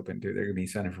wallets open, too. They're going to be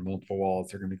sending for multiple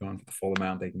wallets. They're going to be going for the full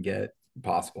amount they can get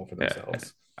possible for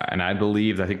themselves. And I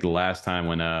think the last time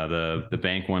when the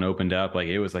bank one opened up, like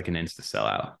it was like an insta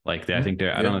sellout. Like I think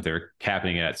I don't know if they're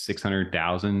capping it at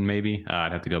 600,000 maybe.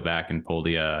 I'd have to go back and pull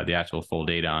the actual full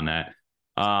data on that.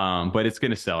 But it's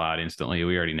going to sell out instantly.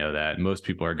 We already know that. Most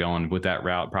people are going with that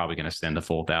route, probably going to send the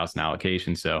full 1,000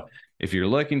 allocation. So if you're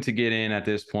looking to get in at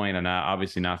this point, and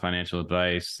obviously not financial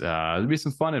advice, there'll be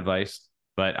some fun advice.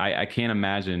 But I can't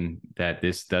imagine that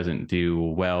this doesn't do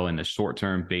well in the short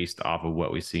term based off of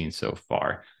what we've seen so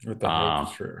far. With the hype,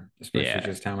 for sure. Especially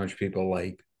just how much people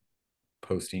like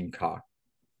posting cock,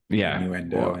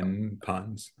 innuendo, and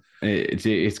puns.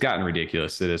 It's gotten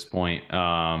ridiculous at this point.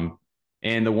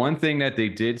 And the one thing that they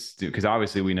did do, because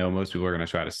obviously we know most people are going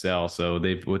to try to sell. So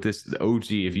with this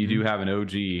OG, if you do have an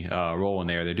OG roll in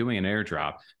there, they're doing an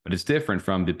airdrop, but it's different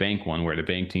from the bank one where the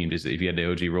bank team just, if you had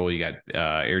the OG roll, you got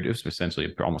airdrops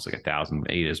essentially almost like 1,000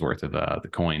 ADAs worth of the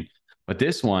coin. But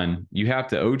this one, you have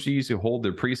to OGs who hold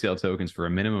their pre-sale tokens for a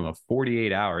minimum of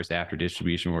 48 hours after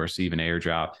distribution will receive an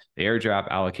airdrop. The airdrop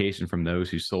allocation from those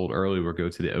who sold early will go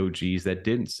to the OGs that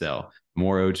didn't sell.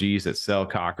 More OGs that sell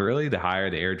cock early, the higher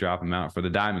the airdrop amount for the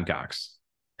diamond cocks.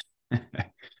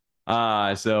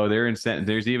 So they're incentive.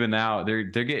 There's even now they're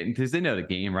getting, because they know the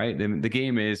game, right? The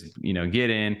game is, get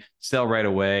in, sell right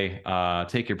away,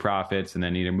 take your profits, and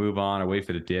then either move on or wait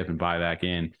for the dip and buy back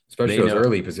in. Especially those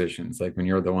early positions, like when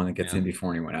you're the one that gets in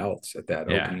before anyone else at that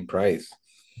opening price.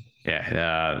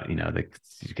 Yeah, you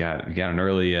got an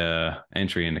early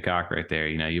entry in the cock right there.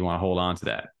 You want to hold on to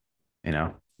that. You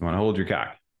want to hold your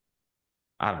cock.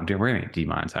 We're going to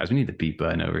demonetize. We need the beat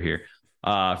button over here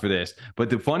for this.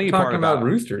 But the funny part about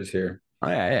roosters here. Oh,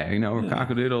 yeah. We're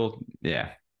cockadoodle. Yeah.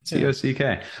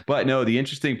 COCK. But no, the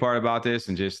interesting part about this,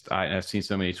 and just I've seen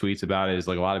so many tweets about it, is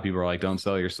like a lot of people are like, don't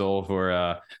sell your soul for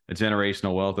a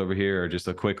generational wealth over here or just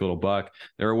a quick little buck.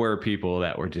 There were people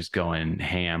that were just going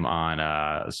ham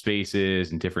on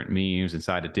spaces and different memes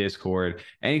inside the Discord,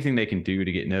 anything they can do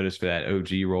to get noticed for that OG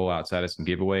roll outside of some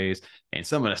giveaways. And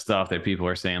some of the stuff that people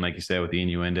are saying, like you said, with the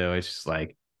innuendo, it's just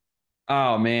like,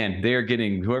 oh man,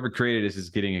 whoever created this is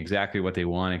getting exactly what they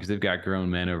wanted, because they've got grown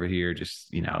men over here just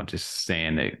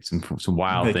saying that some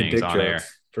wild things on there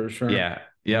for sure. Yeah.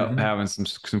 Having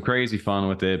some crazy fun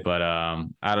with it. But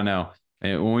I don't know.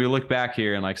 And when we look back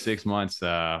here in like 6 months,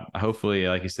 hopefully,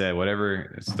 like you said,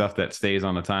 whatever stuff that stays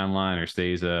on the timeline or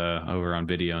stays over on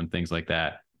video and things like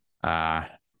that,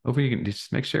 hopefully you can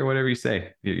just make sure whatever you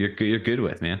say you're good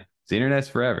with, man. The internet's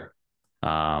forever.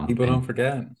 People don't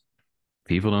forget.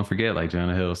 People don't forget, like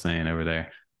Jonah Hill saying over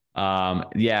there. And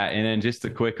then just a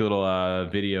quick little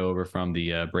video over from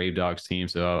the Brave Dogs team.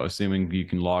 So assuming you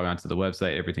can log onto the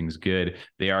website, everything's good.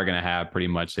 They are going to have pretty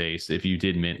much if you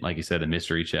did mint, like you said, the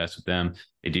mystery chest with them,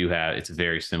 it's a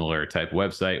very similar type of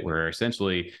website where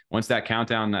essentially once that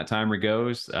countdown, that timer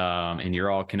goes, and you're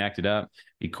all connected up,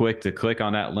 you click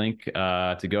on that link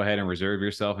to go ahead and reserve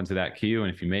yourself into that queue.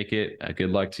 And if you make it, good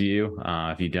luck to you.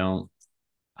 If you don't,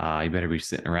 you better be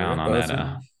sitting around on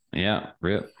that.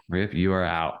 Rip, you are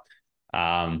out.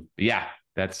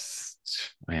 That's,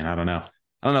 man, I don't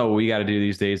know what we got to do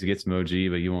these days to get some OG,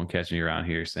 but you won't catch me around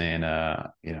here saying,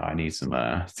 I need some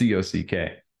COCK.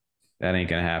 That ain't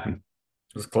gonna happen.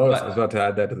 It was close. I was about to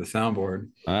add that to the soundboard.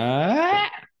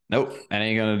 Nope, I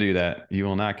ain't gonna do that. You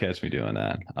will not catch me doing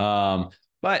that.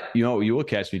 But you will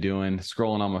catch me doing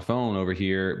scrolling on my phone over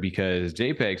here, because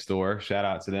jpg.store, shout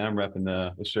out to them, repping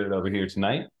the shirt over here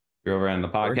tonight. You're over on the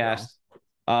podcast.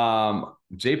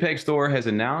 jpg.store has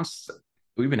announced,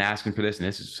 we've been asking for this, and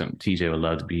this is something TJ would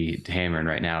love to be hammering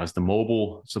right now, is the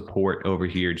mobile support over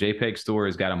here. jpg.store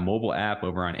has got a mobile app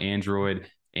over on Android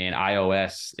and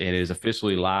iOS. It is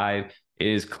officially live. It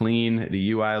is clean.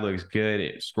 The UI looks good.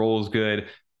 It scrolls good.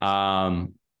 The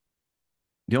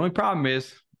only problem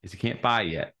is you can't buy it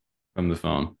yet from the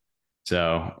phone.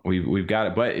 So we've got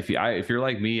it. But if you're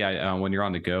like me, when you're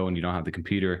on the go and you don't have the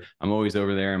computer, I'm always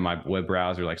over there in my web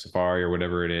browser like Safari or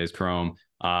whatever it is, Chrome,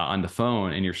 on the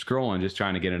phone, and you're scrolling just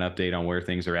trying to get an update on where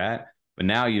things are at. But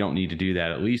now you don't need to do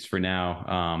that. At least for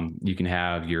now, you can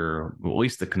have at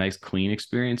least the nice clean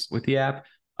experience with the app.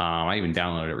 I even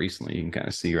downloaded it recently. You can kind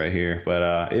of see right here,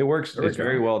 but it works. It's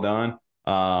very well done.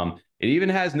 It even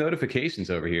has notifications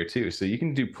over here too. So you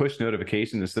can do push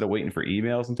notifications instead of waiting for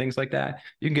emails and things like that.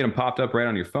 You can get them popped up right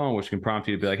on your phone, which can prompt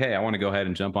you to be like, hey, I want to go ahead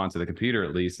and jump onto the computer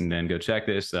at least and then go check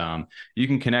this. You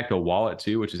can connect a wallet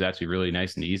too, which is actually really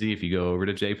nice and easy. If you go over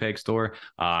to jpg.store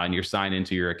and you're signed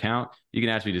into your account, you can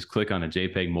actually just click on the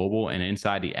JPEG mobile, and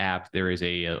inside the app, there is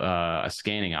a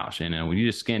scanning option. And when you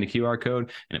just scan the QR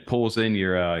code and it pulls in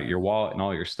your wallet and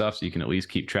all your stuff, so you can at least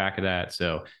keep track of that.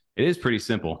 So it is pretty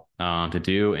simple to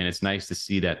do, and it's nice to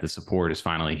see that the support is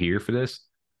finally here for this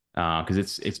because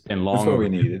it's been long. That's what we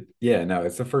needed. Yeah, no,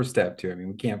 it's the first step too. I mean,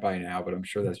 we can't buy now, but I'm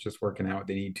sure that's just working out what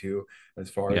they need to, as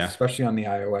far as especially on the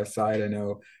iOS side. I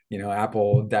know,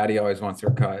 Apple Daddy always wants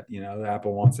their cut.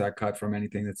 Apple wants that cut from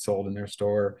anything that's sold in their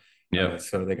store. Yeah.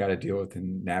 So they got to deal with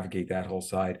and navigate that whole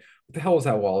side. What the hell is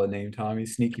that wallet name, Tommy?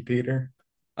 Sneaky Peter?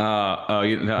 I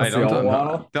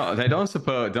don't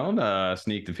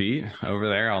sneak the feet over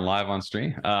there on live on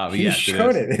stream. But He yes,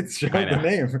 showed it. It showed the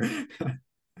name.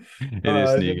 It is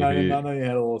Sneaky I did Pete. not know you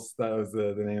had a little. That was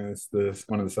the name of this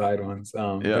one of the side ones.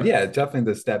 But yeah,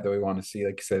 definitely the step that we want to see.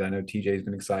 Like you said, I know TJ's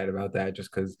been excited about that just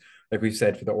because, like we've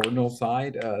said, for the ordinal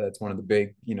side, that's one of the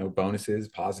big bonuses,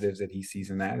 positives that he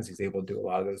sees in that is he's able to do a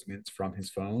lot of those mints from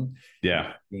his phone.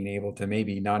 Yeah, being able to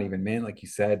maybe not even mint, like you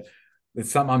said. It's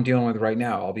something I'm dealing with right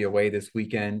now. I'll be away this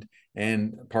weekend,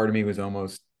 and part of me was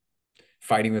almost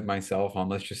fighting with myself on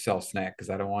let's just sell SNEK because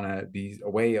I don't want to be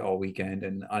away all weekend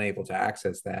and unable to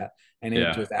access that. And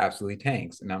it just absolutely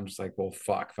tanks. And I'm just like, well,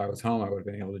 fuck. If I was home, I would have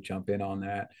been able to jump in on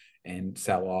that and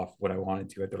sell off what I wanted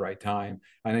to at the right time.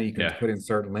 I know you can put in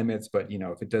certain limits, but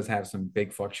if it does have some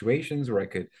big fluctuations where I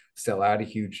could sell out a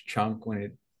huge chunk when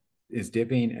it is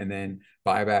dipping and then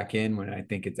buy back in when I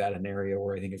think it's at an area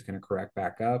where I think it's going to correct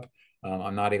back up.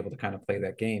 I'm not able to kind of play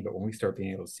that game, but when we start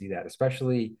being able to see that,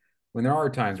 especially when there are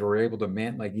times where we're able to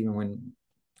mint, like even when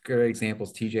good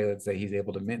examples, TJ, let's say he's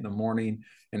able to mint in the morning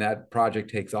and that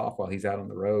project takes off while he's out on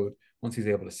the road. Once he's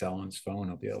able to sell on his phone,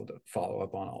 he'll be able to follow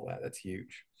up on all that. That's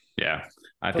huge. Yeah.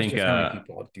 I Plus think just how many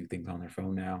people do things on their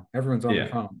phone now. Everyone's on their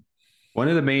phone. One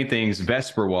of the main things,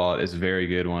 Vesper wallet is a very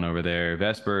good one over there.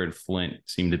 Vesper and Flint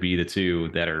seem to be the two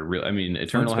that are real. I mean,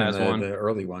 Eternal has one. The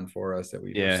early one for us that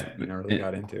we really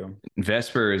got into.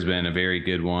 Vesper has been a very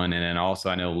good one. And then also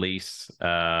I know Lace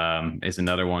is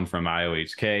another one from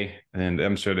IOHK. And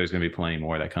I'm sure there's going to be plenty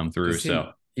more that come through.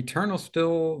 So Eternal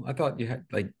still, I thought you had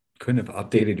couldn't have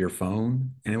updated your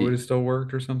phone and it would have still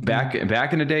worked or something. Back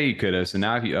in the day you could have. So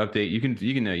now if you update,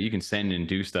 you can send and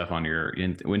do stuff on your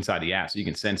inside the app. So you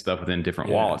can send stuff within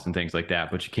different wallets and things like that,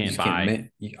 but you can't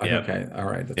buy. Okay, all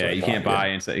right. That's you can't buy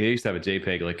inside. They used to have a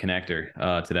JPEG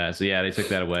connector to that. So yeah, they took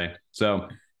that away. So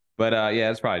but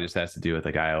it's probably just has to do with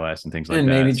iOS and things like that. And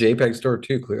maybe jpg.store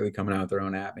too, clearly coming out with their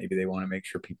own app. Maybe they want to make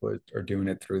sure people are doing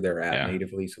it through their app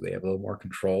natively, so they have a little more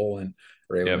control and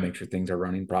are able to make sure things are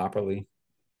running properly.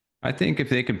 I think if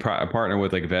they can partner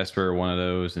with Vesper or one of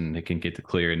those and they can get the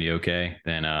clear and the okay,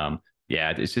 then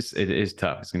it is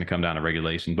tough. It's going to come down to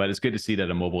regulation, but it's good to see that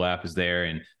a mobile app is there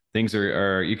and things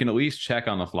are you can at least check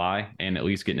on the fly and at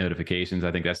least get notifications.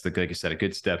 I think that's like you said, a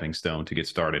good stepping stone to get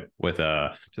started with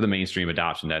to the mainstream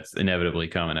adoption that's inevitably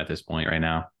coming at this point right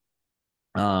now.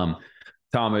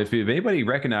 Tom, if anybody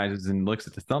recognizes and looks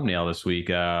at the thumbnail this week,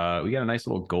 we got a nice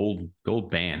little gold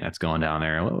band that's going down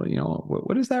there. Well,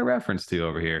 what is that reference to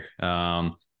over here?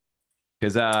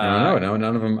 Because I don't know. No,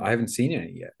 none of them. I haven't seen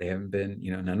any yet. They haven't been.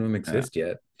 None of them exist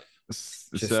yet.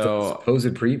 Just supposed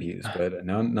previews, but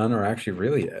none are actually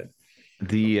really yet.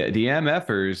 The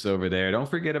MFers over there. Don't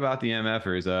forget about the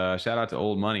MFers. Shout out to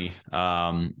Old Money,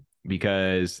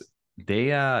 because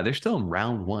they're still in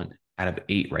round 1 out of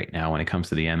 8 right now when it comes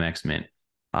to the MX mint.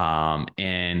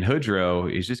 And Hoodro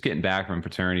is just getting back from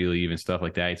paternity leave and stuff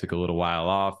like that. He took a little while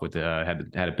off with had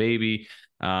a baby,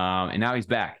 and now he's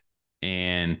back.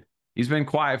 And he's been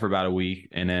quiet for about a week,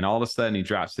 and then all of a sudden he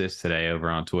drops this today over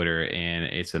on Twitter, and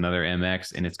it's another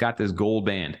MX, and it's got this gold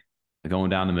band going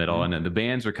down the middle. And then the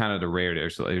bands are kind of the rare.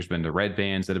 There's been the red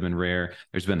bands that have been rare.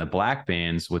 There's been the black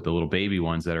bands with the little baby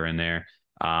ones that are in there.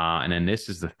 And then this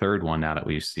is the third one now that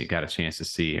we've got a chance to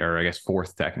see, or I guess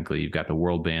fourth technically. You've got the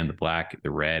world band, the black,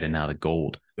 the red, and now the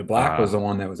gold. The black was the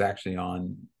one that was actually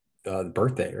on the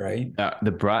birthday, right?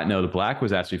 The black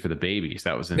was actually for the babies.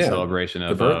 That was in Yeah, celebration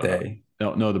the of birthday.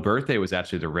 no, the birthday was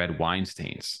actually the red wine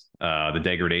stains. The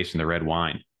degradation, the red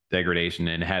wine degradation,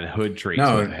 and it had hood traits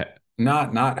with No,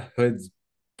 it. not Hood's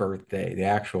birthday, the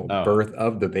actual Oh, birth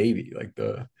of the baby, like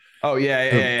oh yeah,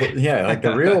 the yeah, yeah, like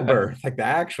the real yeah. birth, like the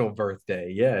actual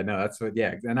birthday. Yeah, no, that's what.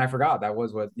 Yeah, and I forgot that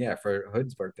was what. Yeah, for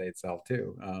Hood's birthday itself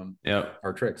too. Yep.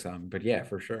 Or Tricks. But yeah,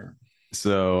 for sure.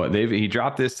 So he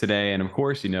dropped this today, and of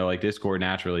course, like Discord,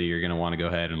 naturally, you're gonna want to go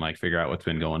ahead and like figure out what's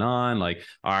been going on. Like,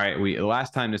 all right, the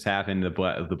last time this happened,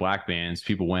 the black bands,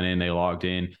 people went in, they logged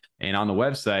in, and on the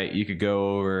website, you could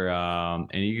go over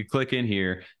and you could click in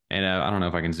here, and I don't know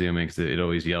if I can zoom in because it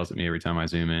always yells at me every time I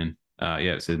zoom in.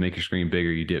 Yeah, it says make your screen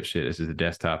bigger, you dipshit. This is a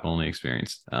desktop only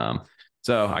experience.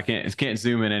 So I can't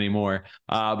zoom in anymore.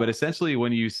 But essentially,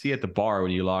 when you see at the bar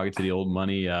when you log into the old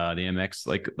money, the MX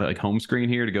like home screen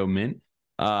here to go mint,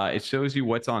 it shows you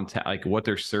what's on like what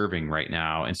they're serving right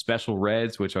now, and special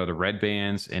reds, which are the red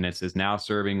bands, and it says now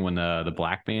serving when the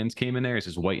black bands came in there. It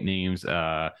says white names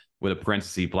with a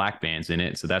parenthesis black bands in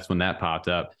it, so that's when that popped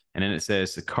up, and then it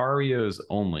says Sicarios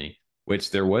only, which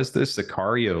there was this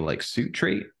Sicario like suit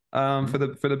trait Mhm.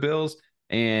 for the Bills,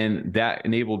 and that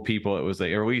enabled people. It was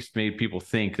like, or at least made people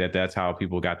think that that's how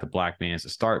people got the black bands to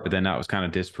start. But then that was kind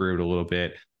of disproved a little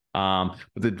bit. But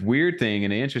the weird thing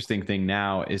and the interesting thing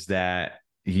now is that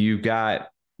you got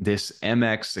this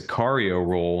MX Sicario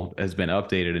role has been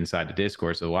updated inside the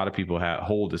Discord. So a lot of people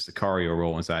hold the Sicario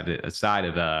role inside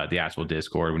of the actual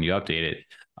Discord when you update it.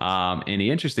 And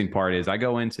the interesting part is I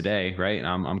go in today, right? And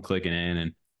I'm clicking in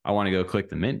and I want to go click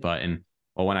the mint button.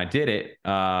 Well, when I did it,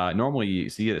 normally you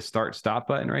see the start stop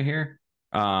button right here.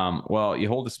 Well, you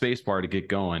hold the space bar to get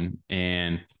going,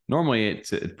 and normally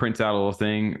it prints out a little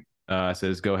thing,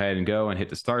 says go ahead and go and hit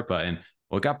the start button.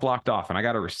 Well, it got blocked off, and I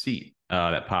got a receipt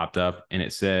that popped up, and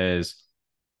it says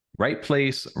right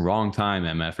place, wrong time,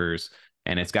 MFers.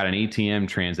 And it's got an ATM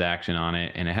transaction on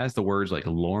it, and it has the words like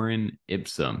Lauren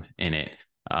Ipsum in it.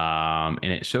 And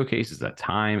it showcases the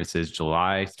time. It says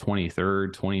July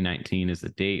 23rd, 2019 is the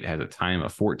date. It has a time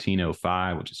of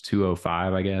 14:05, which is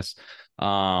 2:05, I guess.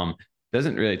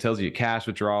 Doesn't really tells you cash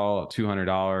withdrawal,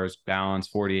 $200, balance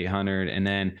 4,800, and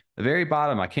then the very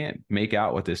bottom, I can't make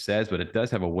out what this says, but it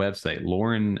does have a website,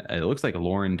 Lauren. It looks like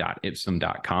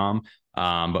lauren.ipsum.com.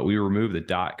 But we removed the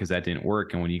dot because that didn't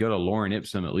work. And when you go to Lauren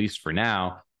Ipsum, at least for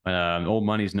now, old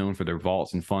money's known for their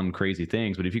vaults and fun, crazy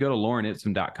things. But if you go to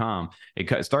laurenipsum.com,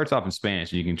 it starts off in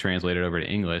Spanish and you can translate it over to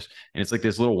English. And it's like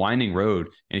this little winding road.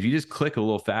 And if you just click a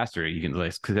little faster, you can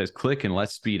like click and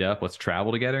let's speed up, let's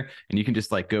travel together. And you can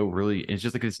just like go really, it's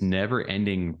just like this never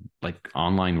ending like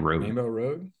online road. Rainbow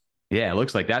Road. Yeah, it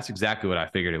looks like that's exactly what I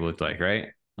figured it looked like, right?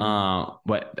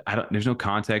 But there's no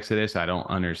context to this. I don't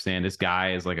understand. This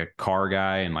guy is like a car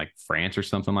guy in like France or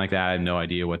something like that. I have no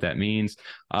idea what that means.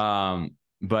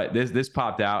 But this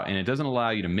popped out and it doesn't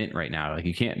allow you to mint right now. Like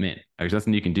you can't mint. There's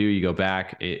nothing you can do. You go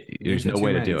back. There's no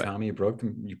way to do it. Tommy, you broke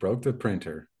the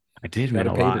printer. I did Got mint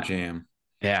a a paper lot. jam.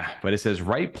 Yeah, but it says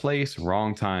right place,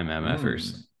 wrong time,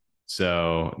 MFers.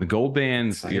 So the gold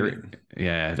bands,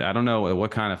 yeah, I don't know what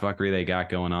kind of fuckery they got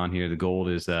going on here. The gold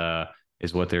is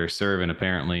what they're serving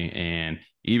apparently, and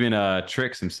even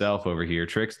Trix himself over here.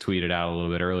 Trix tweeted out a little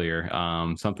bit earlier,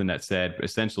 something that said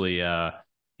essentially,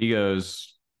 he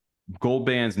goes, "Gold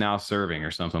band's now serving"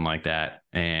 or something like that,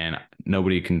 and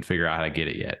nobody can figure out how to get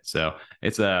it yet. So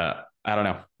it's I don't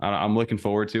know. I'm looking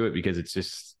forward to it because it's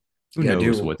just who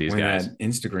knows what these guys. That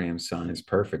Instagram sun is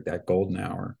perfect. That golden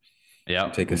hour. Yeah,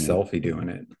 take a selfie doing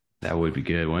it. That would be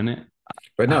good, wouldn't it?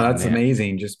 But no, that's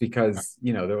amazing. Just because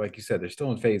they're like you said, they're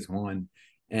still in phase one,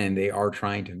 and they are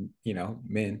trying to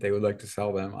mint. They would like to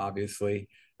sell them, obviously,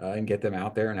 and get them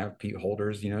out there and have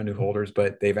holders, new holders.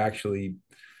 But they've actually,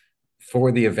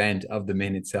 for the event of the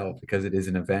mint itself, because it is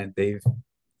an event, they've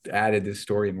added this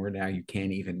story and where now you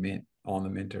can't even mint on the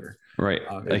minter. Right.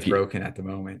 It's broken at the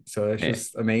moment. So it's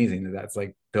just amazing that that's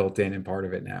like built in and part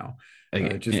of it now.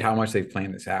 How much they've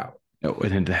planned this out.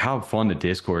 And how fun the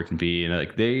Discord can be, and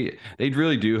like they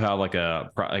really do have like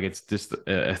it's just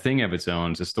a thing of its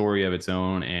own. It's a story of its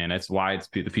own, and that's why it's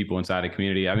the people inside the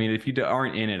community. I mean, if you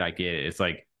aren't in it, I get it. It's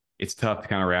like it's tough to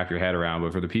kind of wrap your head around,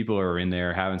 but for the people who are in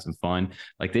there having some fun,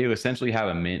 like they essentially have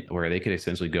a mint where they could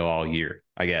essentially go all year,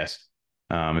 I guess.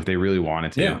 If they really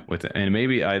wanted to. Yeah. And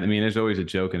maybe I mean, there's always a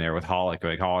joke in there with Holic,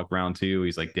 like Holic round 2,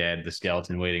 he's like dead, the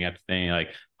skeleton waiting at the thing, like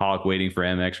Holic waiting for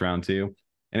MX round 2.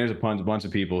 And there's a bunch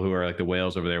of people who are like the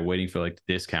whales over there waiting for like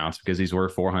the discounts because these were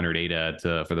 400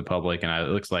 ADA for the public. And it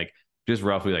looks like just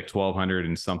roughly like 1,200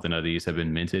 and something of these have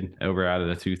been minted over out of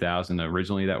the 2,000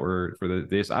 originally that were for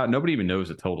this. Nobody even knows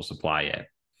the total supply yet.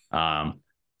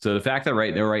 So the fact that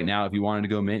right now, if you wanted to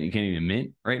go mint, you can't even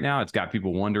mint right now. It's got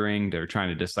people wondering. They're trying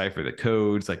to decipher the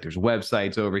codes. Like there's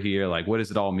websites over here. Like what does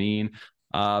it all mean,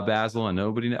 Basil? And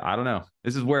nobody, I don't know.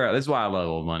 This is why I love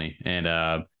old money. And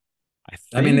I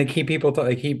mean, they keep people,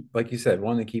 they keep, like you said,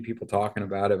 one, they keep people talking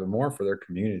about it, but more for their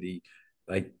community.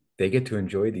 Like they get to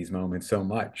enjoy these moments so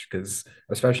much because,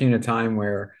 especially in a time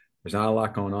where there's not a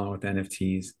lot going on with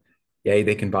NFTs. Yeah,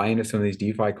 they can buy into some of these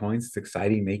DeFi coins. It's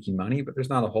exciting, making money, but there's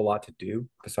not a whole lot to do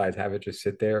besides have it just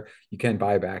sit there. You can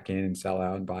buy back in and sell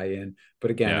out and buy in.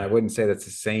 But again, I wouldn't say that's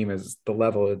the same as the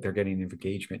level that they're getting of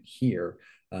engagement here.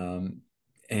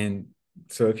 And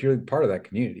so if you're part of that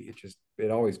community,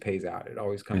 it always pays out. It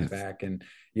always comes back, and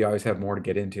you always have more to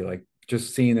get into. Like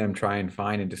just seeing them try and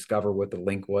find and discover what the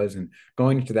link was, and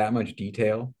going into that much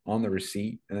detail on the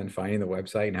receipt, and then finding the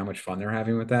website and how much fun they're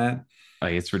having with that.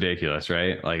 Like it's ridiculous,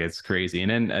 right? Like it's crazy. And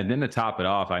then to top it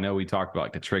off, I know we talked about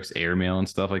like the Trix airmail and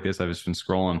stuff like this. I've just been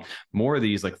scrolling. More of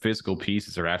these like physical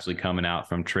pieces are actually coming out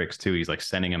from Trix too. He's like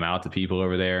sending them out to people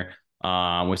over there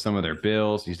with some of their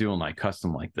bills. He's doing like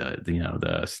custom like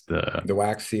the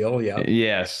wax seal. Yeah.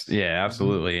 Yes. Yeah,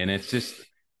 absolutely. And it's just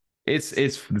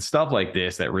it's stuff like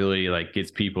this that really like gets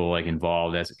people like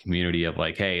involved as a community of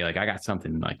like, hey, like I got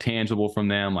something like tangible from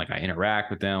them, like I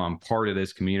interact with them, I'm part of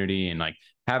this community, and like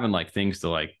having like things to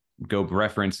like go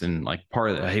reference and like part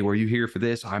of the, hey, were you here for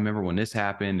this? I remember when this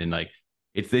happened. And like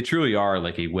they truly are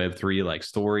like a Web3 like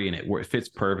story, and it fits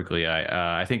perfectly.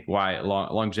 I think why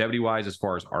longevity wise, as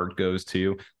far as art goes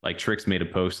too, like Trix made a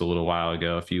post a little while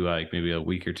ago, maybe a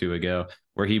week or two ago,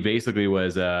 where he basically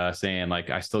was saying like,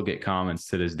 I still get comments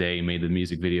to this day. He made the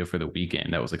music video for The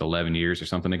Weeknd. That was like 11 years or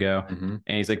something ago. Mm-hmm.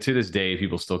 And he's like, to this day,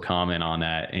 people still comment on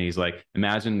that. And he's like,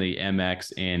 imagine the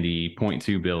MX and the point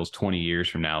 0.2 bills 20 years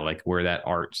from now, like where that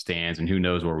art stands, and who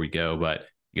knows where we go. But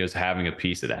he goes, having a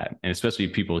piece of that, and especially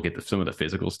if people get some of the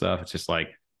physical stuff, it's just like,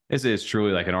 this is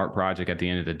truly like an art project at the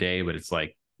end of the day, but it's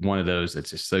like one of those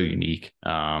that's just so unique.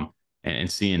 And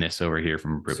seeing this over here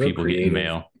from so people creative. Getting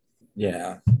mail.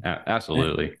 Yeah,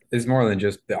 absolutely. And it's more than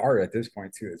just the art at this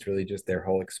point too. It's really just their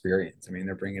whole experience. I mean,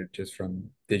 they're bringing it just from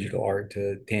digital art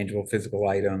to tangible physical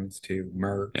items to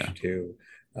merch to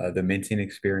the minting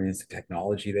experience, the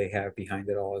technology they have behind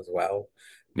it all as well.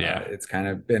 Yeah, it's kind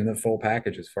of been the full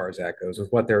package as far as that goes with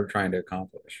what they're trying to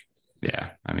accomplish. Yeah,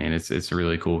 I mean it's a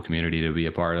really cool community to be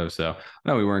a part of. So I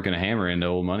know we weren't going to hammer into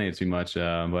old money too much,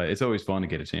 but it's always fun to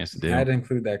get a chance to do. I had to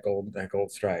include that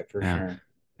gold stripe for sure.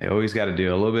 They always got to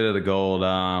do a little bit of the gold.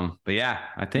 But yeah,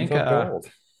 I think gold.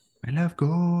 I love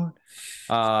gold.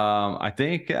 I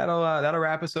think that'll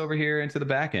wrap us over here into the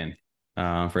back end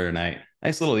for tonight.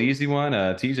 Nice little easy one.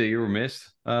 TJ, you were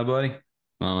missed, buddy.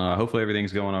 Hopefully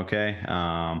everything's going okay.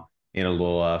 He had a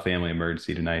little family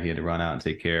emergency tonight he had to run out and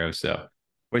take care of. So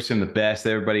wish him the best.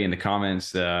 Everybody in the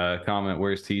comments, comment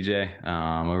where's TJ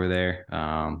over there.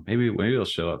 Maybe he'll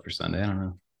show up for Sunday. I don't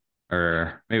know.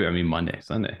 Or maybe Monday,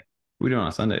 Sunday. What are we doing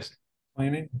on Sundays?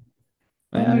 Planning.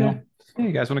 Yeah,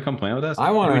 you guys want to come plan with us?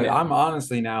 I'm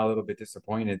honestly now a little bit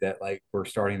disappointed that like we're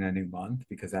starting a new month,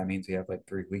 because that means we have like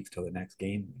 3 weeks till the next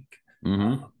game week.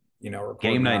 Mm-hmm.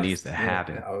 Game night needs to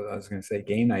happen. I was going to say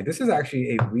game night. This is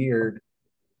actually a weird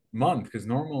month because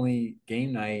normally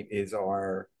game night is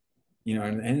our,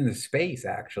 and in the space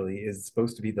actually is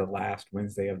supposed to be the last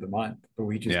Wednesday of the month, but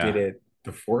we just did it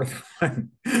the fourth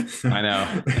one. So I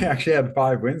know. We actually had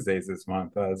 5 Wednesdays this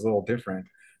month. It's a little different.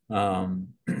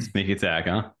 Sneak attack,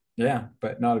 huh? Yeah,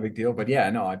 but not a big deal. But yeah,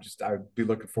 no, I'd be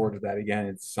looking forward to that again.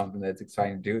 It's something that's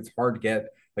exciting to do. It's hard to get,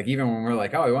 like, even when we're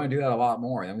like, oh, we want to do that a lot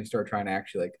more, and then we start trying to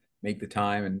actually like make the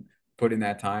time and put in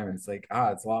that time, and it's like,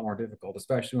 it's a lot more difficult,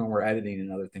 especially when we're editing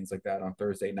and other things like that on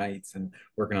Thursday nights and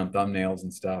working on thumbnails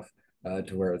and stuff,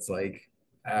 to where it's like,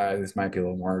 this might be a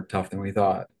little more tough than we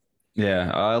thought.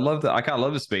 Yeah, I kind of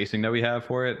love the spacing that we have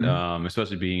for it,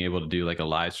 especially being able to do like a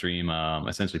live stream,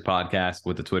 essentially podcast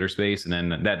with the Twitter space, and then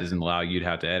that doesn't allow you to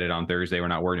have to edit on Thursday. We're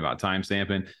not worrying about time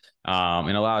stamping,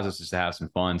 and allows us just to have some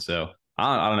fun. So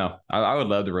I don't know. I would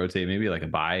love to rotate maybe like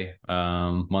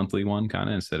a monthly one kind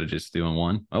of instead of just doing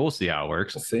one. We'll see how it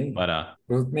works. We'll see. But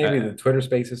maybe the Twitter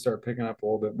spaces start picking up a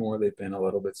little bit more. They've been a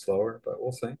little bit slower, but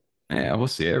we'll see. Yeah, we'll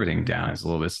see. Everything down is a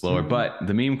little bit slower, but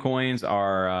the meme coins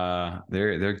are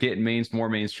they're getting more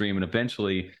mainstream, and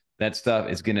eventually that stuff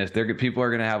is people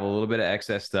are gonna have a little bit of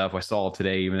excess stuff. I saw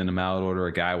today, even in the mallet order,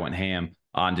 a guy went ham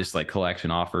on just like collection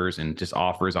offers and just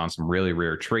offers on some really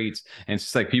rare traits, and it's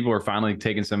just like people are finally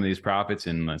taking some of these profits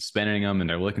and spending them, and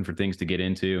they're looking for things to get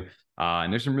into.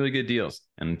 And there's some really good deals.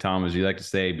 And Tom, as you like to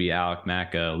say, be Alec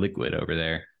Mac liquid over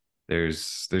there.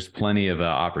 there's plenty of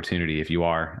opportunity if you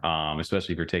are,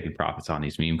 especially if you're taking profits on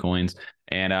these meme coins.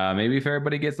 And maybe if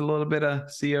everybody gets a little bit of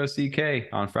COCK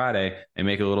on Friday and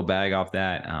make a little bag off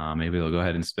that, maybe they'll go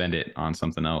ahead and spend it on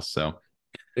something else. So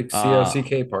big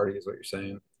COCK party is what you're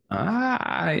saying.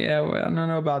 Yeah, well, I don't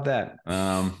know about that.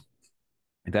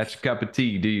 That's your cup of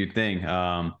tea. Do your thing.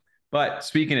 But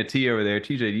speaking of tea over there,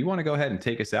 TJ, do you want to go ahead and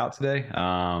take us out today?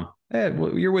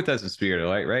 You're with us in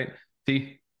spirit, right?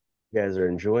 T. You guys are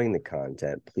enjoying the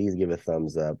content, please give a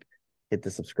thumbs up, hit the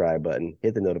subscribe button,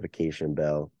 hit the notification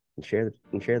bell, and share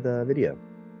the video.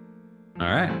 All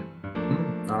right.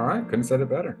 All right. Couldn't have said it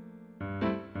better.